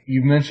State,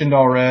 you mentioned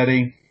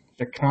already,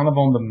 they're kind of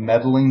on the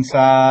meddling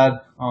side.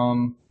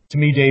 To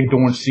me, Dave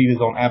Dorn's seat is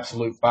on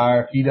absolute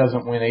fire. If he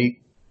doesn't win 8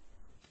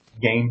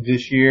 games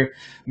this year,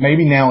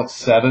 maybe now it's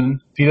 7.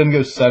 If he doesn't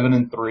go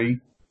 7-3,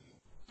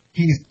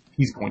 he's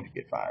going to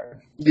get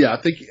fired. Yeah,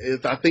 I think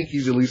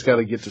he's at least got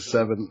to get to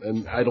 7,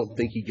 and I don't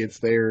think he gets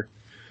there.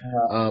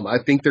 I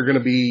think they're going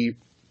to be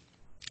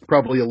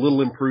probably a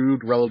little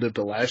improved relative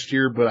to last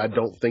year, but I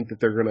don't think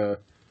that they're going to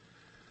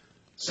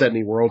set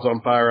any worlds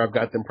on fire. I've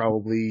got them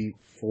probably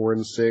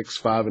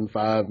 4-6,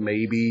 5-5,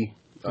 maybe.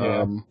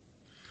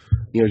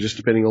 Yeah. Just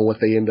depending on what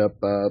they end up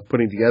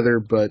putting together.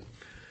 But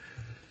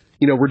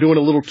we're doing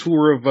a little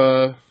tour of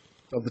the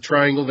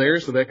triangle there,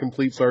 so that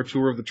completes our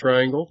tour of the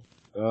triangle.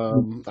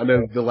 I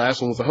know the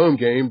last one was a home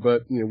game,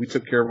 but we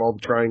took care of all the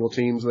triangle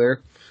teams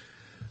there.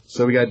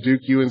 So we got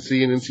Duke, UNC,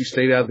 and NC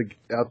State out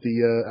of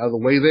the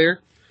way there,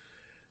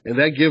 and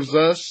that gives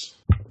us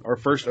our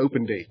first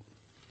open date.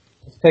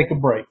 Let's take a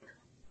break.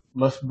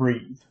 Let's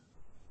breathe.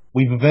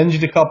 We've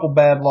avenged a couple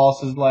bad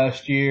losses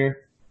last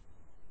year.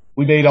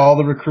 We made all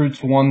the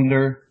recruits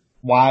wonder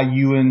why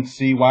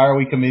UNC. Why are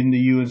we committing to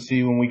UNC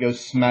when we go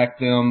smack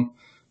them?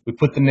 We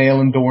put the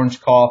nail in Dorn's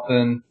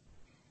coffin.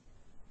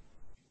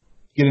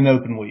 Get an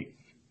open week.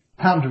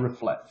 Time to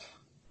reflect.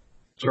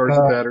 Charge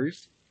the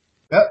batteries.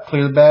 Yep,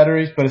 clear the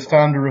batteries, but it's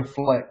time to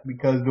reflect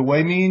because the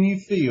way me and you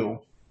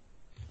feel,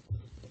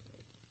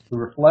 to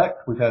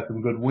reflect, we've had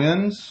some good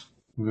wins.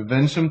 We've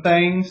avenged some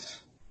things.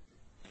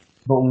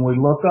 But when we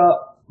look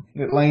up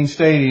at Lane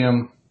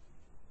Stadium,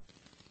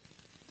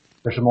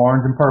 there's some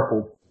orange and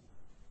purple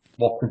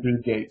walking through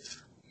the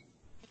gates.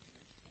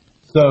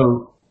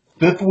 So,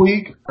 5th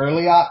week,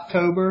 early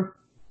October,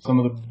 some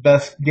of the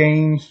best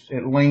games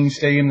at Lane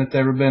Stadium that's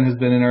ever been has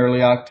been in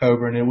early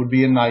October, and it would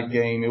be a night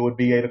game. It would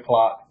be 8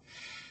 o'clock.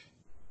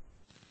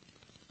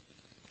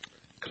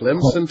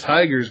 Clemson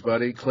Tigers,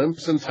 buddy.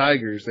 Clemson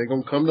Tigers. They're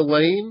going to come to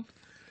Lane,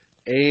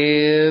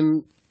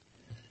 and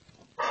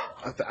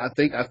I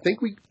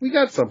think we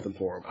got something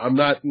for them. I'm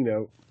not,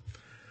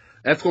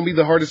 that's going to be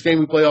the hardest game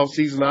we play all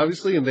season,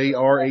 obviously, and they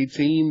are a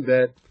team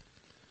that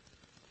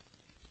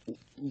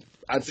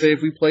I'd say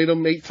if we played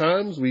them 8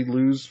 times, we'd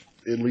lose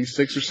at least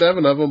 6 or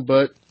 7 of them.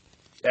 But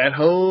at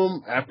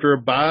home, after a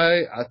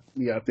bye, I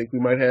think we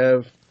might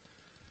have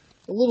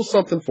a little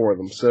something for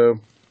them. So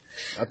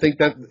I think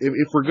that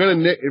if we're gonna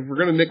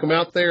nick them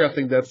out there, I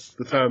think that's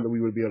the time that we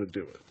would be able to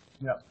do it.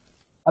 Yeah.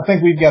 I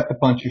think we've got the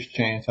puncher's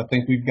chance. I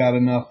think we've got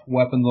enough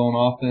weapons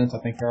on offense. I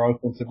think our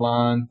offensive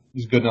line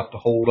is good enough to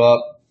hold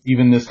up.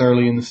 Even this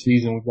early in the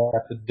season, we've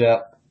got the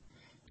depth.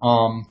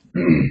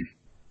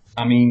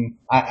 I mean,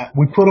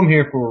 we put them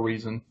here for a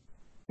reason.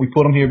 We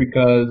put them here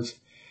because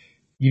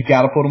you've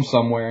got to put them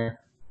somewhere,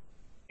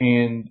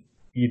 and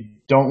you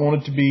don't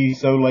want it to be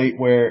so late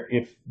where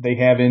if they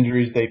have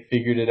injuries, they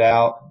figured it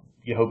out.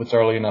 You hope it's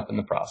early enough in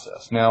the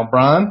process. Now,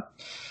 Brian,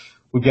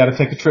 we've got to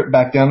take a trip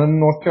back down to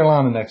North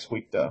Carolina next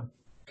week, though,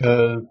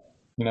 because,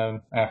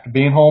 after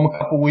being home a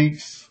couple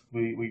weeks,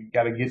 we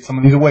got to get some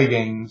of these away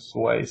games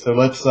away. So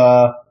let's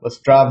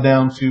drive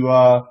down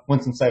to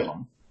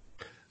Winston-Salem.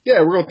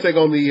 Yeah, we're going to take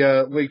on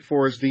the Wake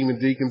Forest Demon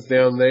Deacons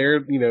down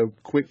there.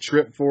 Quick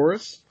trip for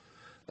us.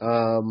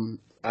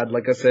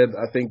 Like I said,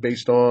 I think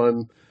based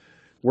on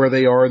where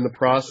they are in the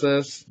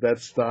process,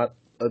 that's not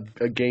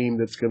a game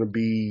that's going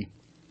to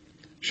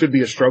should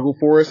be a struggle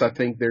for us. I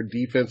think their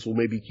defense will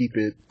maybe keep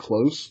it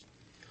close,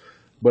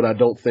 but I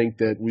don't think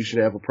that we should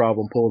have a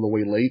problem pulling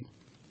away late.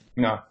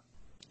 No.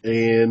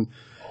 And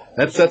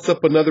that sets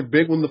up another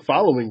big one the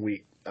following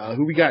week.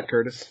 Who we got,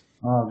 Curtis?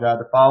 Oh, God,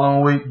 the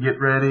following week,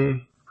 get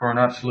ready for an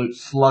absolute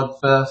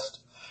slugfest.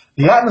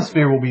 The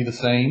atmosphere will be the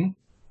same,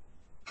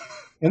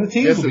 and the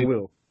teams Yes, will be. it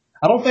will.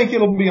 I don't think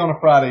it'll be on a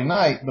Friday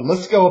night, but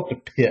let's go up to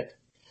Pitt.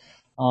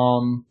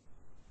 So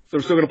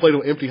we're still going to play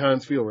to empty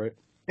Heinz Field, right?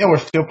 Yeah, we're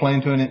still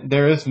playing to it.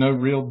 There is no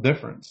real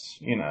difference,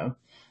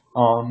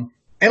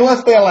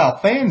 unless they allow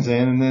fans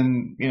in, and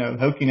then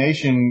Hokie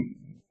Nation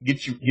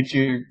get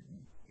your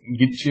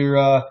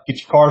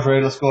cars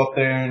ready. Let's go up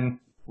there and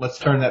let's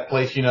turn that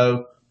place,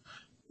 15%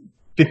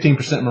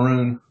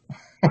 maroon.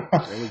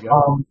 There we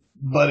go.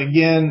 But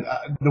again,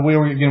 the way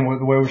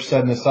we're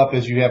setting this up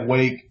is you have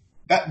Wake.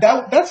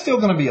 That's still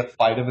going to be a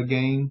fight of a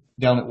game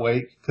down at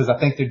Wake because I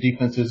think their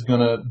defense is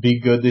going to be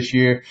good this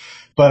year.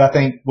 But I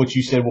think what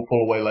you said will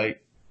pull away late.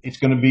 It's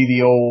going to be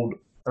the old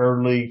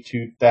early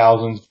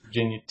 2000s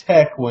Virginia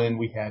Tech when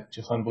we had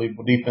just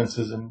unbelievable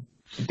defenses and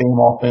the damn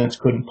offense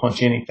couldn't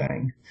punch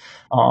anything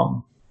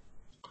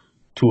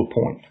to a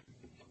point.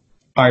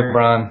 All right,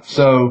 Brian.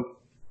 So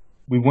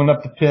we went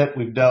up to Pitt.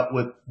 We've dealt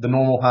with the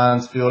normal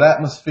Heinz Field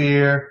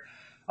atmosphere.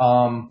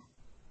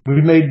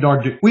 We've made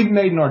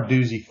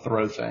Narduzzi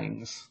throw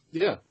things.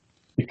 Yeah.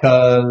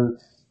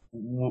 Because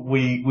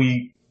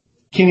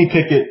Kenny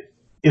Pickett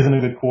isn't a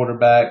good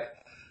quarterback.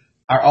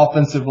 Our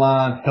offensive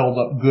line held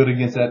up good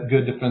against that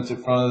good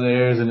defensive front of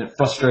theirs, and it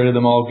frustrated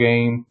them all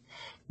game.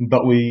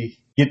 But we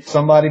get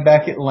somebody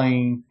back at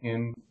Lane,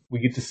 and we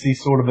get to see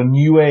sort of a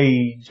new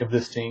age of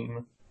this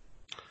team.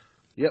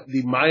 Yep,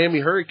 the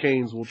Miami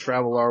Hurricanes will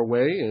travel our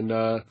way, and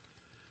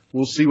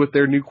we'll see what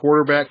their new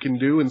quarterback can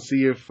do and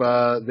see if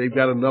they've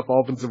got enough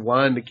offensive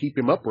line to keep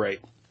him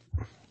upright.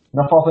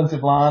 Enough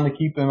offensive line to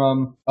keep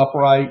him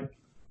upright.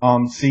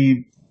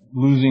 See,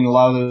 losing a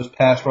lot of those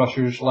pass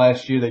rushers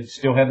last year, they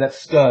still have that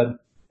stud.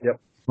 Yep.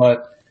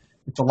 But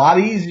it's a lot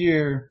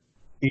easier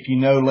if you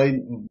know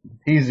Layden,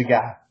 he's the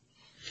guy.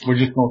 We're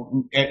just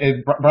going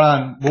to –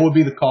 Brian, what would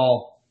be the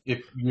call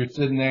if you're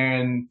sitting there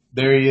and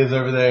there he is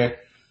over there?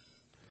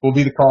 What would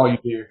be the call you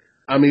hear?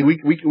 I mean,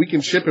 we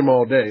can chip him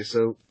all day.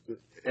 So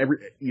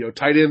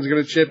tight end's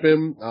going to chip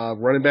him,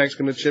 running back's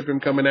going to chip him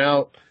coming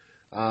out.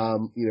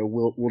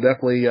 We'll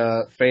definitely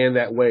fan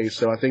that way.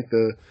 So I think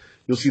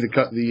you'll see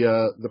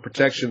the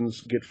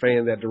protections get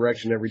fanned that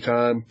direction every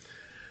time.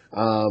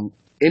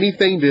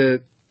 Anything to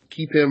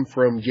keep him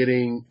from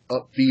getting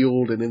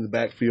upfield and in the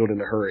backfield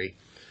in a hurry.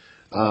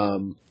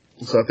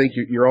 So I think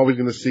you're always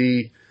going to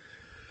see,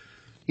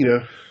 you're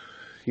going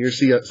to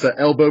see an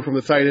elbow from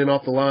the tight end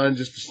off the line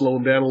just to slow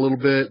him down a little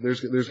bit.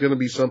 There's going to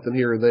be something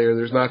here or there.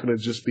 There's not going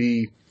to just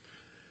be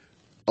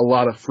a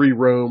lot of free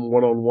roam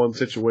one-on-one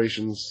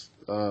situations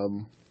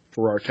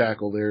for our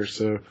tackle there.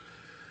 So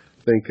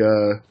I think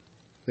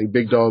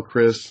Big Dog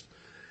Chris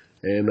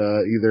and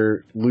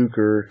either Luke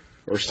or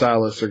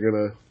Silas are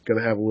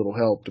gonna have a little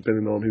help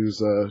depending on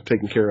who's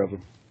taking care of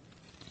him.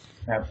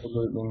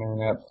 Absolutely,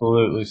 man.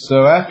 Absolutely.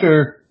 So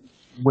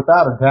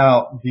without a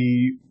doubt,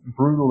 the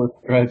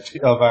brutalest stretch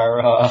of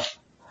our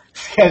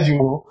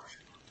schedule,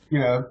 we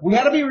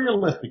got to be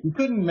realistic. We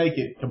couldn't make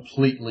it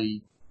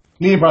completely.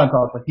 Me and Brian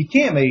talked like you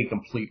can't make it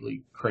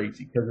completely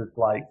crazy because it's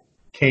like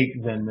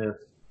cake than this.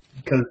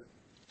 Because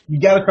you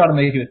got to try to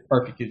make it as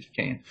perfect as you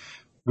can.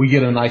 We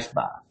get a nice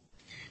bye.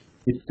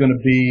 It's going to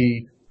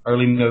be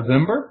early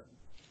November.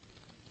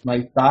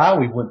 Nice bye.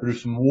 We went through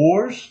some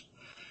wars.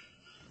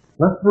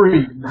 Let's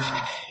breathe.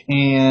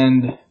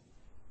 And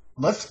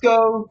let's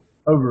go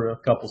over a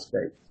couple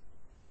states.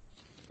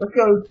 Let's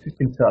go to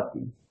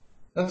Kentucky.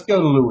 Let's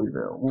go to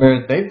Louisville,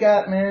 where they've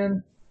got,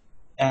 man,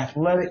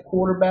 athletic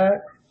quarterback,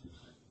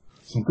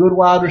 some good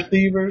wide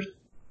receivers,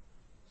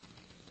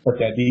 but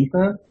that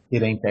defense,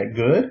 it ain't that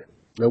good.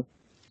 Nope.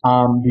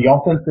 The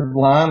offensive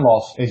line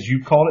lost, as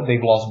you called it,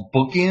 they've lost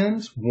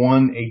bookends,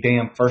 won a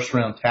damn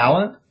first-round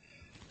talent.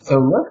 So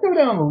let's go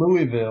down to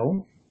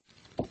Louisville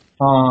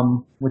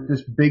with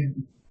this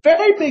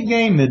very big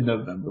game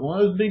mid-November.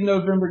 One of those big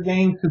November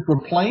games, because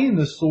we're playing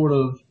this sort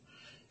of,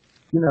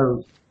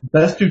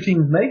 best two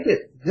teams make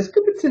it. This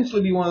could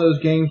potentially be one of those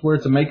games where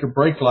it's a make or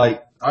break,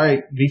 like, all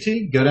right,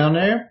 VT, go down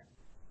there,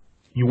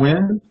 you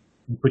win,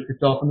 you put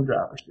yourself in the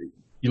driver's seat.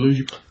 You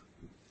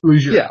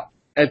lose your. Yeah.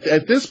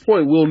 At this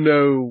point, we'll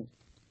know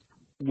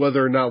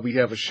whether or not we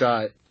have a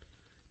shot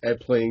at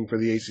playing for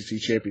the ACC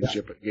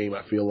championship game,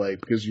 I feel like,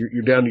 because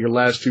you're down to your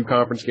last two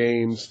conference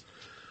games.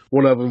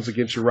 One of them's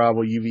against your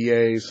rival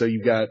UVA, so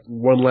you've got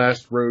one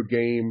last road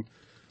game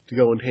to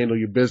go and handle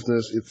your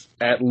business. It's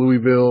at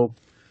Louisville.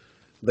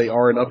 They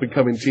are an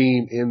up-and-coming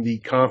team in the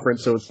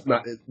conference, so it's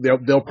not.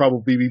 They'll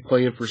probably be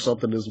playing for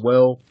something as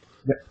well.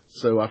 Yeah.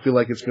 So I feel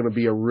like it's going to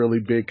be a really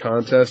big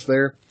contest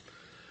there.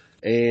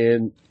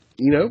 And,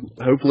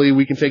 hopefully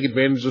we can take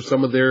advantage of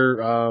some of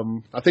their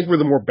I think we're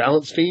the more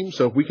balanced team,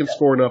 so if we can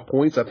score enough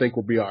points, I think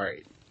we'll be all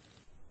right.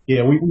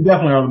 Yeah, we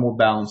definitely are the more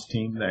balanced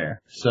team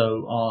there.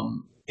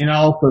 So, and I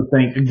also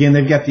think, again,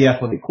 they've got the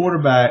athletic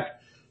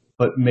quarterback,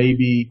 but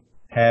maybe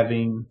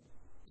having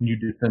new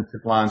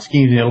defensive line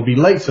schemes, and it'll be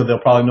late, so they'll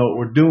probably know what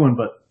we're doing,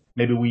 but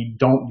maybe we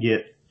don't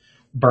get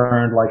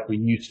burned like we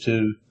used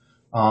to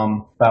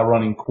by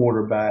running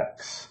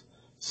quarterbacks.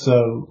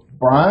 So,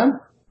 Brian,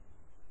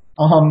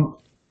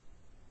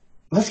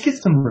 let's get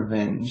some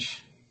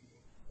revenge.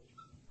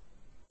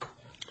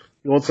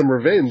 You want some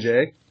revenge,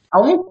 eh? I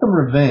want some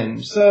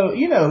revenge. So,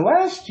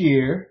 last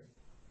year,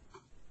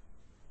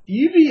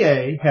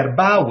 UVA had a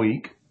bye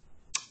week.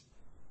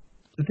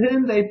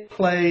 Then they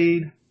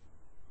played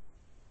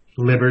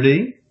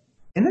Liberty,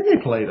 and then they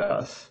played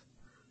us.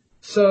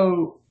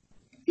 So,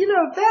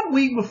 that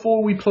week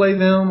before we play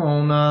them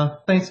on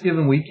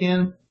Thanksgiving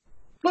weekend,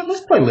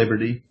 let's play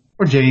Liberty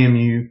or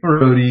JMU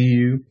or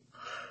ODU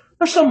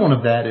or someone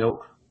of that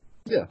ilk.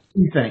 Yeah. What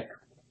do you think?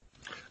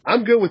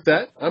 I'm good with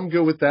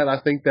that. I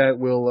think that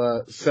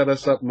will set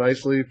us up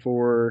nicely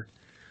for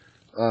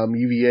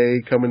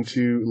UVA coming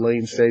to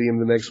Lane Stadium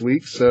the next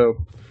week.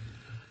 So,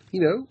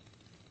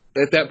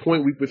 at that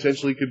point, we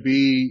potentially could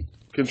be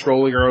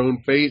controlling our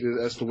own fate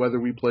as to whether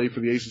we play for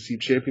the ACC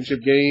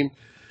championship game.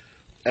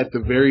 At the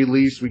very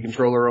least, we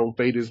control our own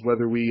fate as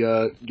whether we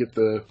get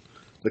the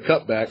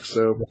cutback.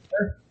 So,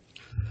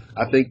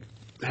 I think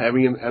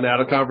having an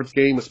out-of-conference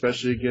game,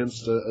 especially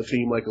against a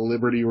team like a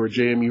Liberty or a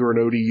JMU or an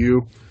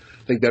ODU,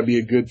 I think that'd be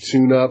a good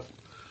tune-up,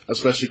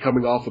 especially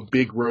coming off a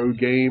big road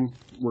game,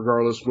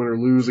 regardless win or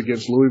lose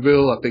against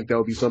Louisville. I think that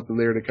would be something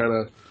there to kind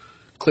of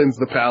cleanse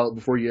the palate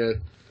before you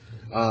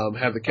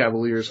have the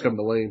Cavaliers come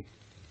to Lane.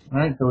 All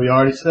right, so we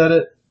already said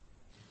it.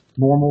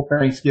 Normal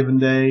Thanksgiving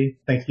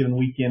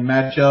weekend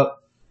matchup.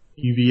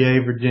 UVA,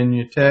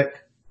 Virginia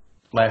Tech.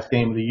 Last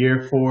game of the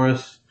year for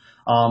us.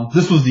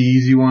 This was the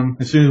easy one.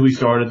 As soon as we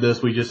started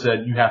this, we just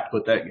said you have to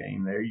put that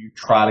game there. You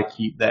try to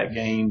keep that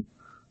game.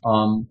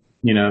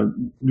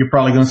 You're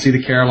probably going to see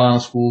the Carolina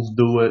schools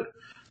do it.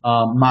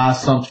 My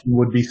assumption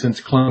would be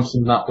since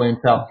Clemson's not playing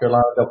South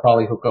Carolina, they'll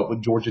probably hook up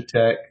with Georgia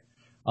Tech.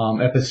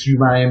 FSU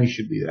Miami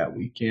should be that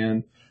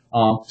weekend.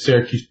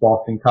 Syracuse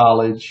Boston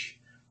College,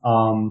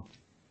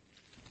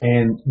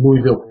 and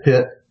Louisville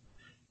Pitt.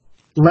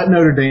 Let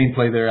Notre Dame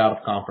play their out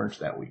of conference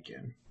that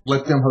weekend.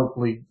 Let them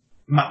hopefully,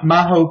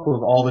 my hope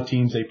of all the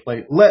teams they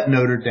play, let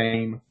Notre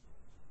Dame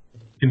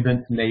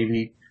convince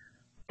Navy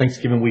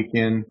Thanksgiving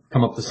weekend,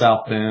 come up to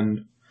South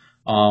Bend,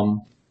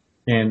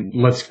 and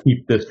let's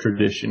keep this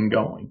tradition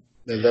going.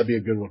 Yeah, that'd be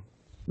a good one.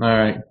 All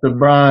right. So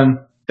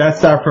Brian,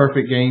 that's our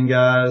perfect game,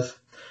 guys.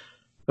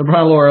 So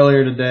Brian, a little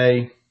earlier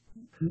today.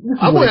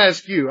 I want to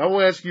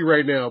ask you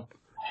right now,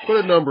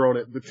 put a number on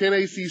it. The 10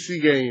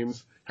 ACC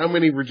games, how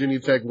many Virginia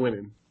Tech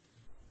winning?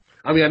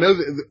 I mean, I know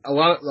that a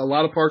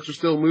lot of parts are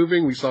still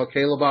moving. We saw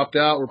Caleb opt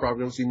out. We're probably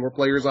going to see more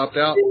players opt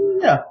out.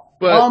 Yeah.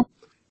 But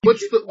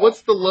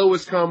what's the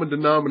lowest common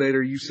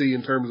denominator you see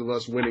in terms of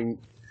us winning?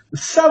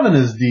 7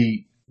 is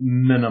the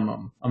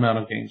minimum amount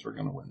of games we're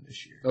going to win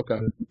this year. Okay.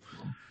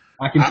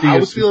 I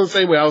was feeling the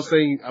same way. I was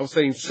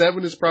saying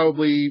 7 is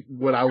probably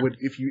what I would,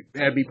 if you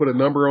had me put a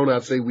number on,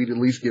 I'd say we'd at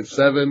least get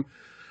 7.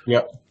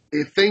 Yep.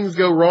 If things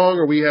go wrong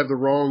or we have the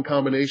wrong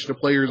combination of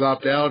players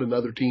opt out and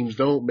other teams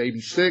don't, maybe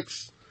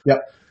 6.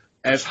 Yep.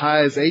 As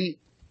high as 8,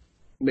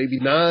 maybe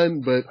 9,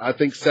 but I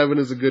think 7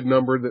 is a good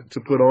number to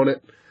put on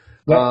it.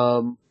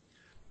 Yep.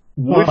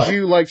 Would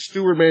you, like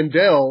Stuart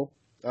Mandel,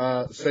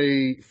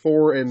 say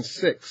 4 and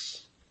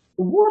 6?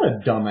 What a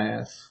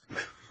dumbass.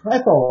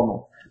 That's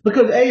all.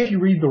 Because A, if you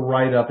read the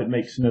write-up, it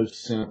makes no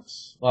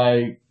sense.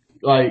 Like,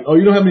 oh,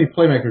 you don't have any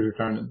playmakers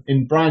returning.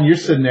 And Brian, you're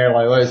sitting there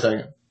like, wait a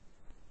second.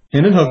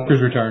 Hendon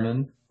Hooker's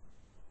returning.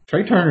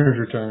 Trey Turner's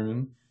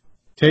returning.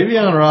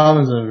 Tavion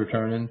Robinson's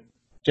returning.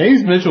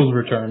 James Mitchell's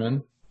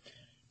returning.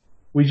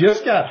 We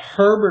just got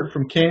Herbert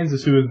from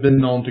Kansas, who has been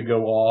known to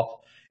go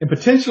off, and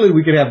potentially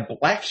we could have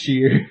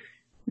Blackshear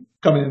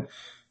come in.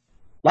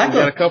 We've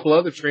got a couple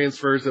other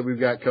transfers that we've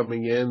got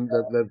coming in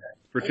that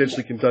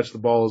potentially can touch the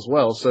ball as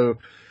well. So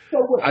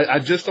I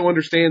just don't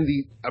understand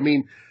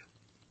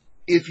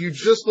if you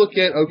just look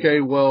at, we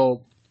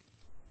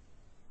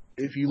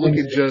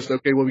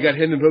got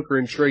Hendon Hooker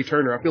and Trey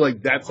Turner. I feel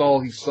like that's all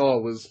he saw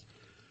was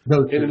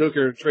Hendon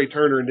Hooker and Trey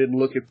Turner and didn't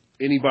look at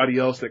anybody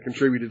else that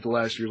contributed to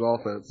last year's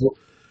offense.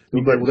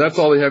 He's like, well, that's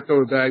all they have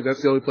coming back.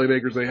 That's the only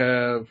playmakers they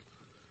have.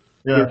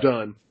 Yeah. They're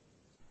done.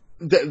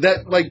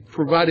 That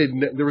provided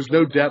there was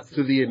no depth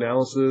to the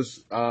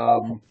analysis.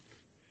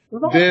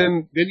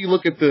 Then you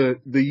look at the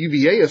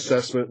UVA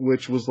assessment,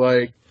 which was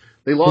like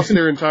they lost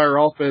their entire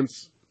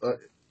offense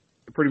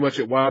pretty much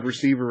at wide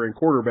receiver and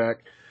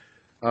quarterback,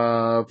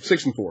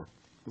 6-4.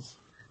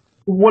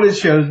 What it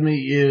shows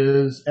me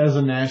is, as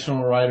a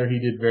national writer, he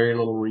did very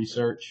little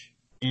research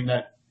in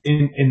that.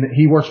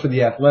 He works for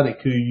The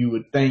Athletic, who you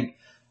would think,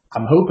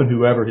 I'm hoping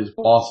whoever his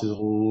boss is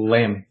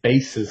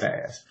lambaste his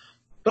ass.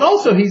 But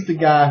also, he's the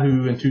guy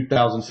who in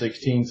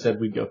 2016 said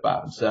we'd go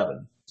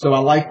 5-7. So I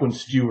like when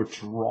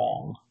Stewart's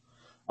wrong.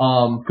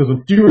 Because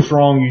when Stewart's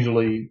wrong,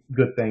 usually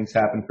good things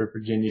happen for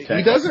Virginia Tech.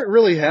 He doesn't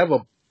really have a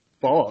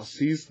boss.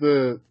 He's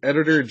the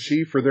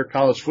editor-in-chief for their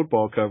college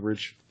football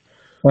coverage.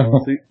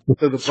 So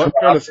the buck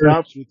kind of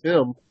stops with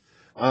him.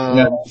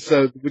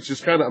 So, which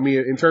is kind of,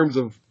 in terms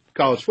of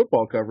college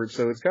football coverage,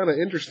 so it's kind of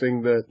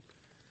interesting that,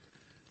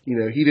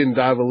 he didn't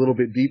dive a little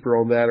bit deeper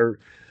on that, or,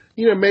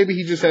 maybe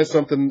he just has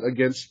something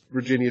against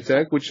Virginia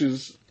Tech, which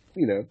is,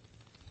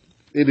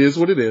 it is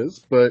what it is.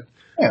 But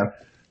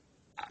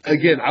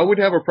again, I would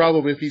have a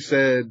problem if he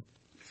said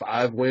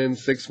 5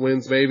 wins, 6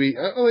 wins, maybe.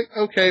 I'm like,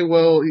 okay,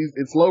 well,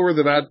 it's lower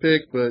than I'd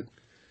pick, but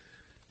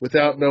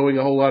without knowing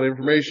a whole lot of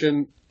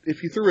information,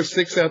 if you threw a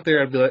 6 out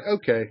there, I'd be like,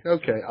 okay,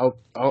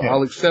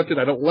 I'll accept it.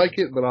 I don't like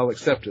it, but I'll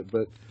accept it.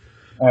 But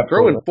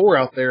throwing 4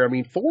 out there,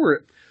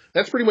 4,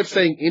 that's pretty much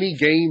saying any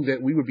game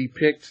that we would be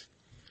picked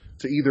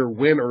to either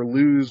win or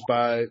lose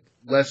by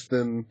less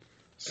than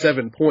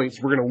 7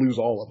 points, we're going to lose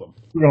all of them.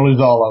 We're going to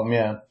lose all of them,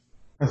 yeah.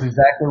 That's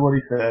exactly what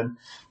he said.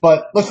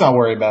 But let's not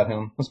worry about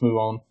him. Let's move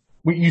on.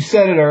 You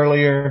said it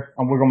earlier.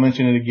 We're going to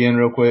mention it again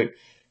real quick.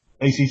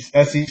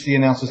 SEC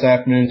announced this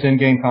afternoon,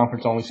 10-game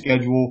conference-only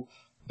schedule.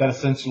 That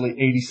essentially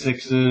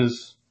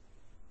 86's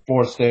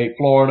Florida State,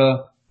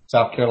 Florida,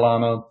 South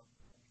Carolina,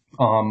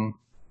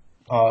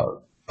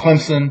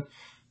 Clemson,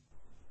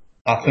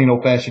 clean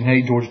old-fashioned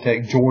hate, Georgia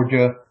Tech,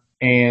 Georgia,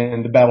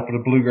 and the battle for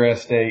the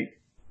Bluegrass State,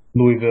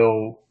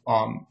 Louisville,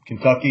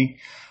 Kentucky.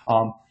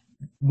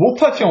 We'll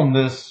touch on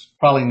this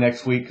probably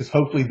next week because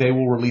hopefully they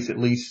will release at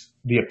least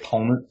the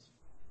opponents,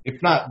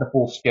 if not the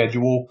full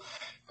schedule,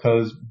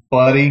 because,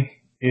 buddy,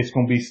 it's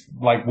going to be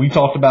like we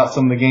talked about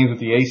some of the games with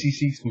the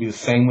ACC. It's going to be the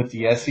same with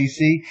the SEC.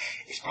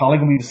 It's probably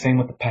going to be the same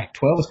with the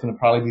Pac-12. It's going to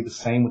probably be the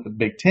same with the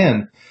Big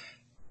Ten,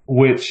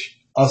 which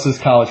us as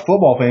college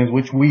football fans,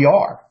 which we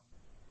are,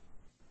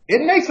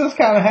 it makes us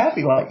kind of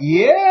happy. Like,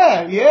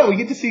 yeah, we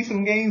get to see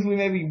some games we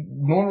maybe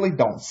normally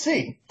don't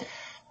see.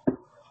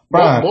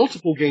 Brian.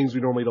 Multiple games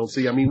we normally don't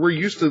see. We're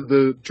used to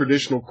the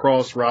traditional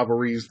cross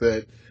rivalries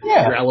that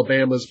your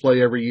Alabamas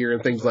play every year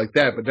and things like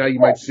that. But now you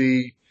might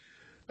see,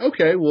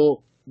 okay,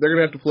 well, they're going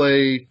to have to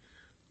play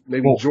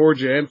maybe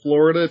Georgia and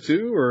Florida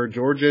too, or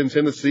Georgia and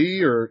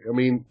Tennessee, or, it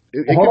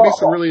could be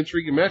some really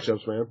intriguing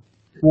matchups, man.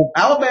 Well,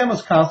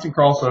 Alabama's constant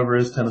crossover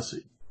is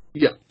Tennessee.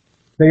 Yeah.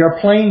 They are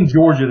playing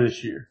Georgia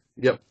this year.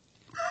 Yep.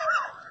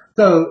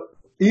 So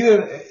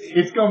either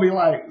it's going to be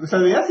so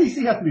the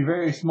SEC has to be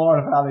very smart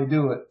of how they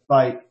do it.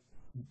 Like,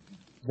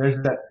 there's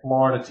that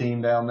Florida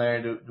team down there.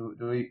 Do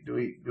we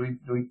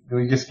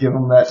just give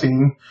them that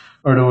team,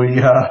 or do we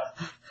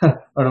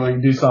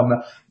do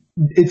something?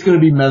 It's going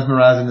to be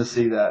mesmerizing to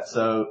see that.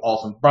 So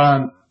awesome,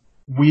 Brian.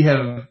 We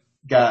have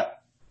got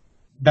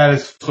that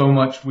is so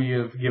much we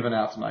have given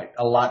out tonight.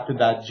 A lot to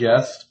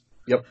digest.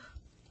 Yep.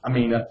 A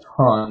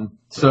ton.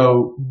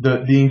 So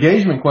the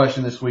engagement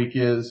question this week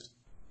is,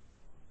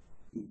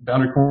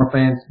 Boundary Corner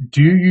fans,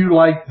 do you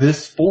like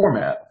this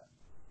format?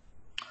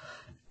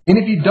 And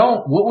if you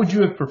don't, what would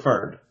you have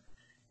preferred?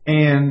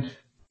 And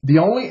the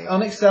only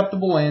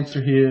unacceptable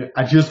answer here,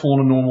 I just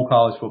want a normal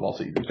college football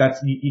season.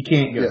 You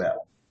can't go that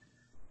way.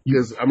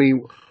 Because,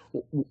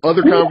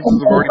 other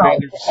conferences have already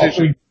made their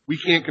decision. We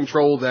can't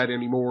control that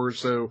anymore,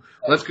 so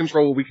let's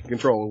control what we can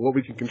control. And what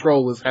we can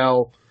control is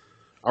how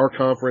our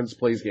conference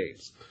plays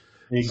games.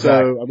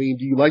 Exactly. So,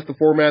 do you like the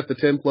format, the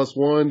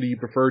 10+1? Do you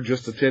prefer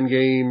just a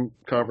 10-game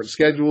conference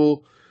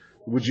schedule?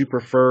 Would you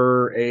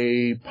prefer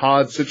a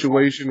pod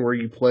situation where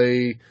you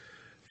play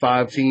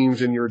 5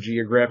 teams in your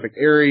geographic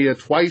area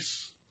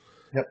twice?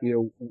 Yep.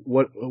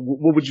 What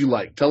would you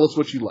like? Tell us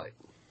what you like.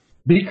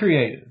 Be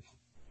creative.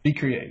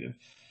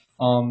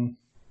 I'm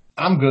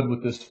good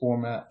with this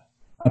format.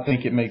 I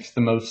think it makes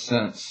the most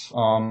sense.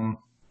 I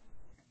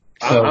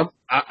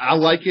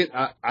like it.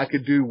 I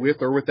could do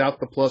with or without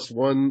the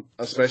 +1,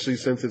 especially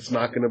since it's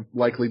not going to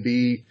likely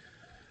be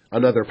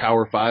another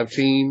Power 5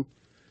 team.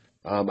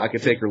 I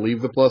could take or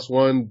leave the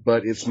 +1,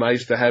 but it's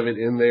nice to have it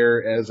in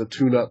there as a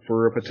tune-up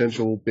for a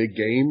potential big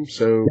game.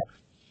 So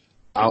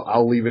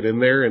I'll leave it in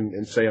there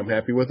and say I'm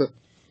happy with it.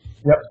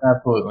 Yep,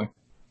 absolutely.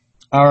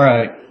 All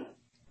right.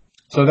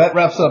 So that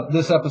wraps up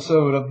this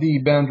episode of the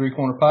Boundary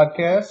Corner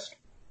Podcast.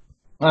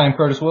 I'm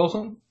Curtis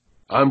Wilson.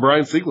 I'm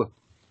Brian Siegler.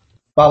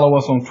 Follow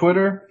us on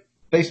Twitter,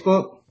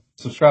 Facebook.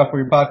 Subscribe for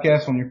your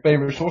podcast on your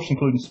favorite source,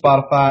 including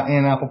Spotify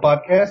and Apple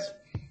Podcasts.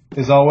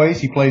 As always,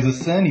 he plays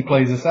us in, he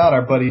plays us out,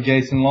 our buddy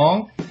Jason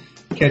Long.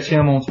 Catch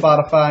him on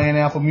Spotify and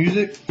Apple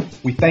Music.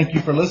 We thank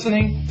you for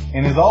listening.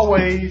 And as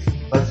always,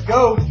 let's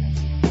go.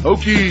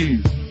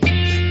 Hokies!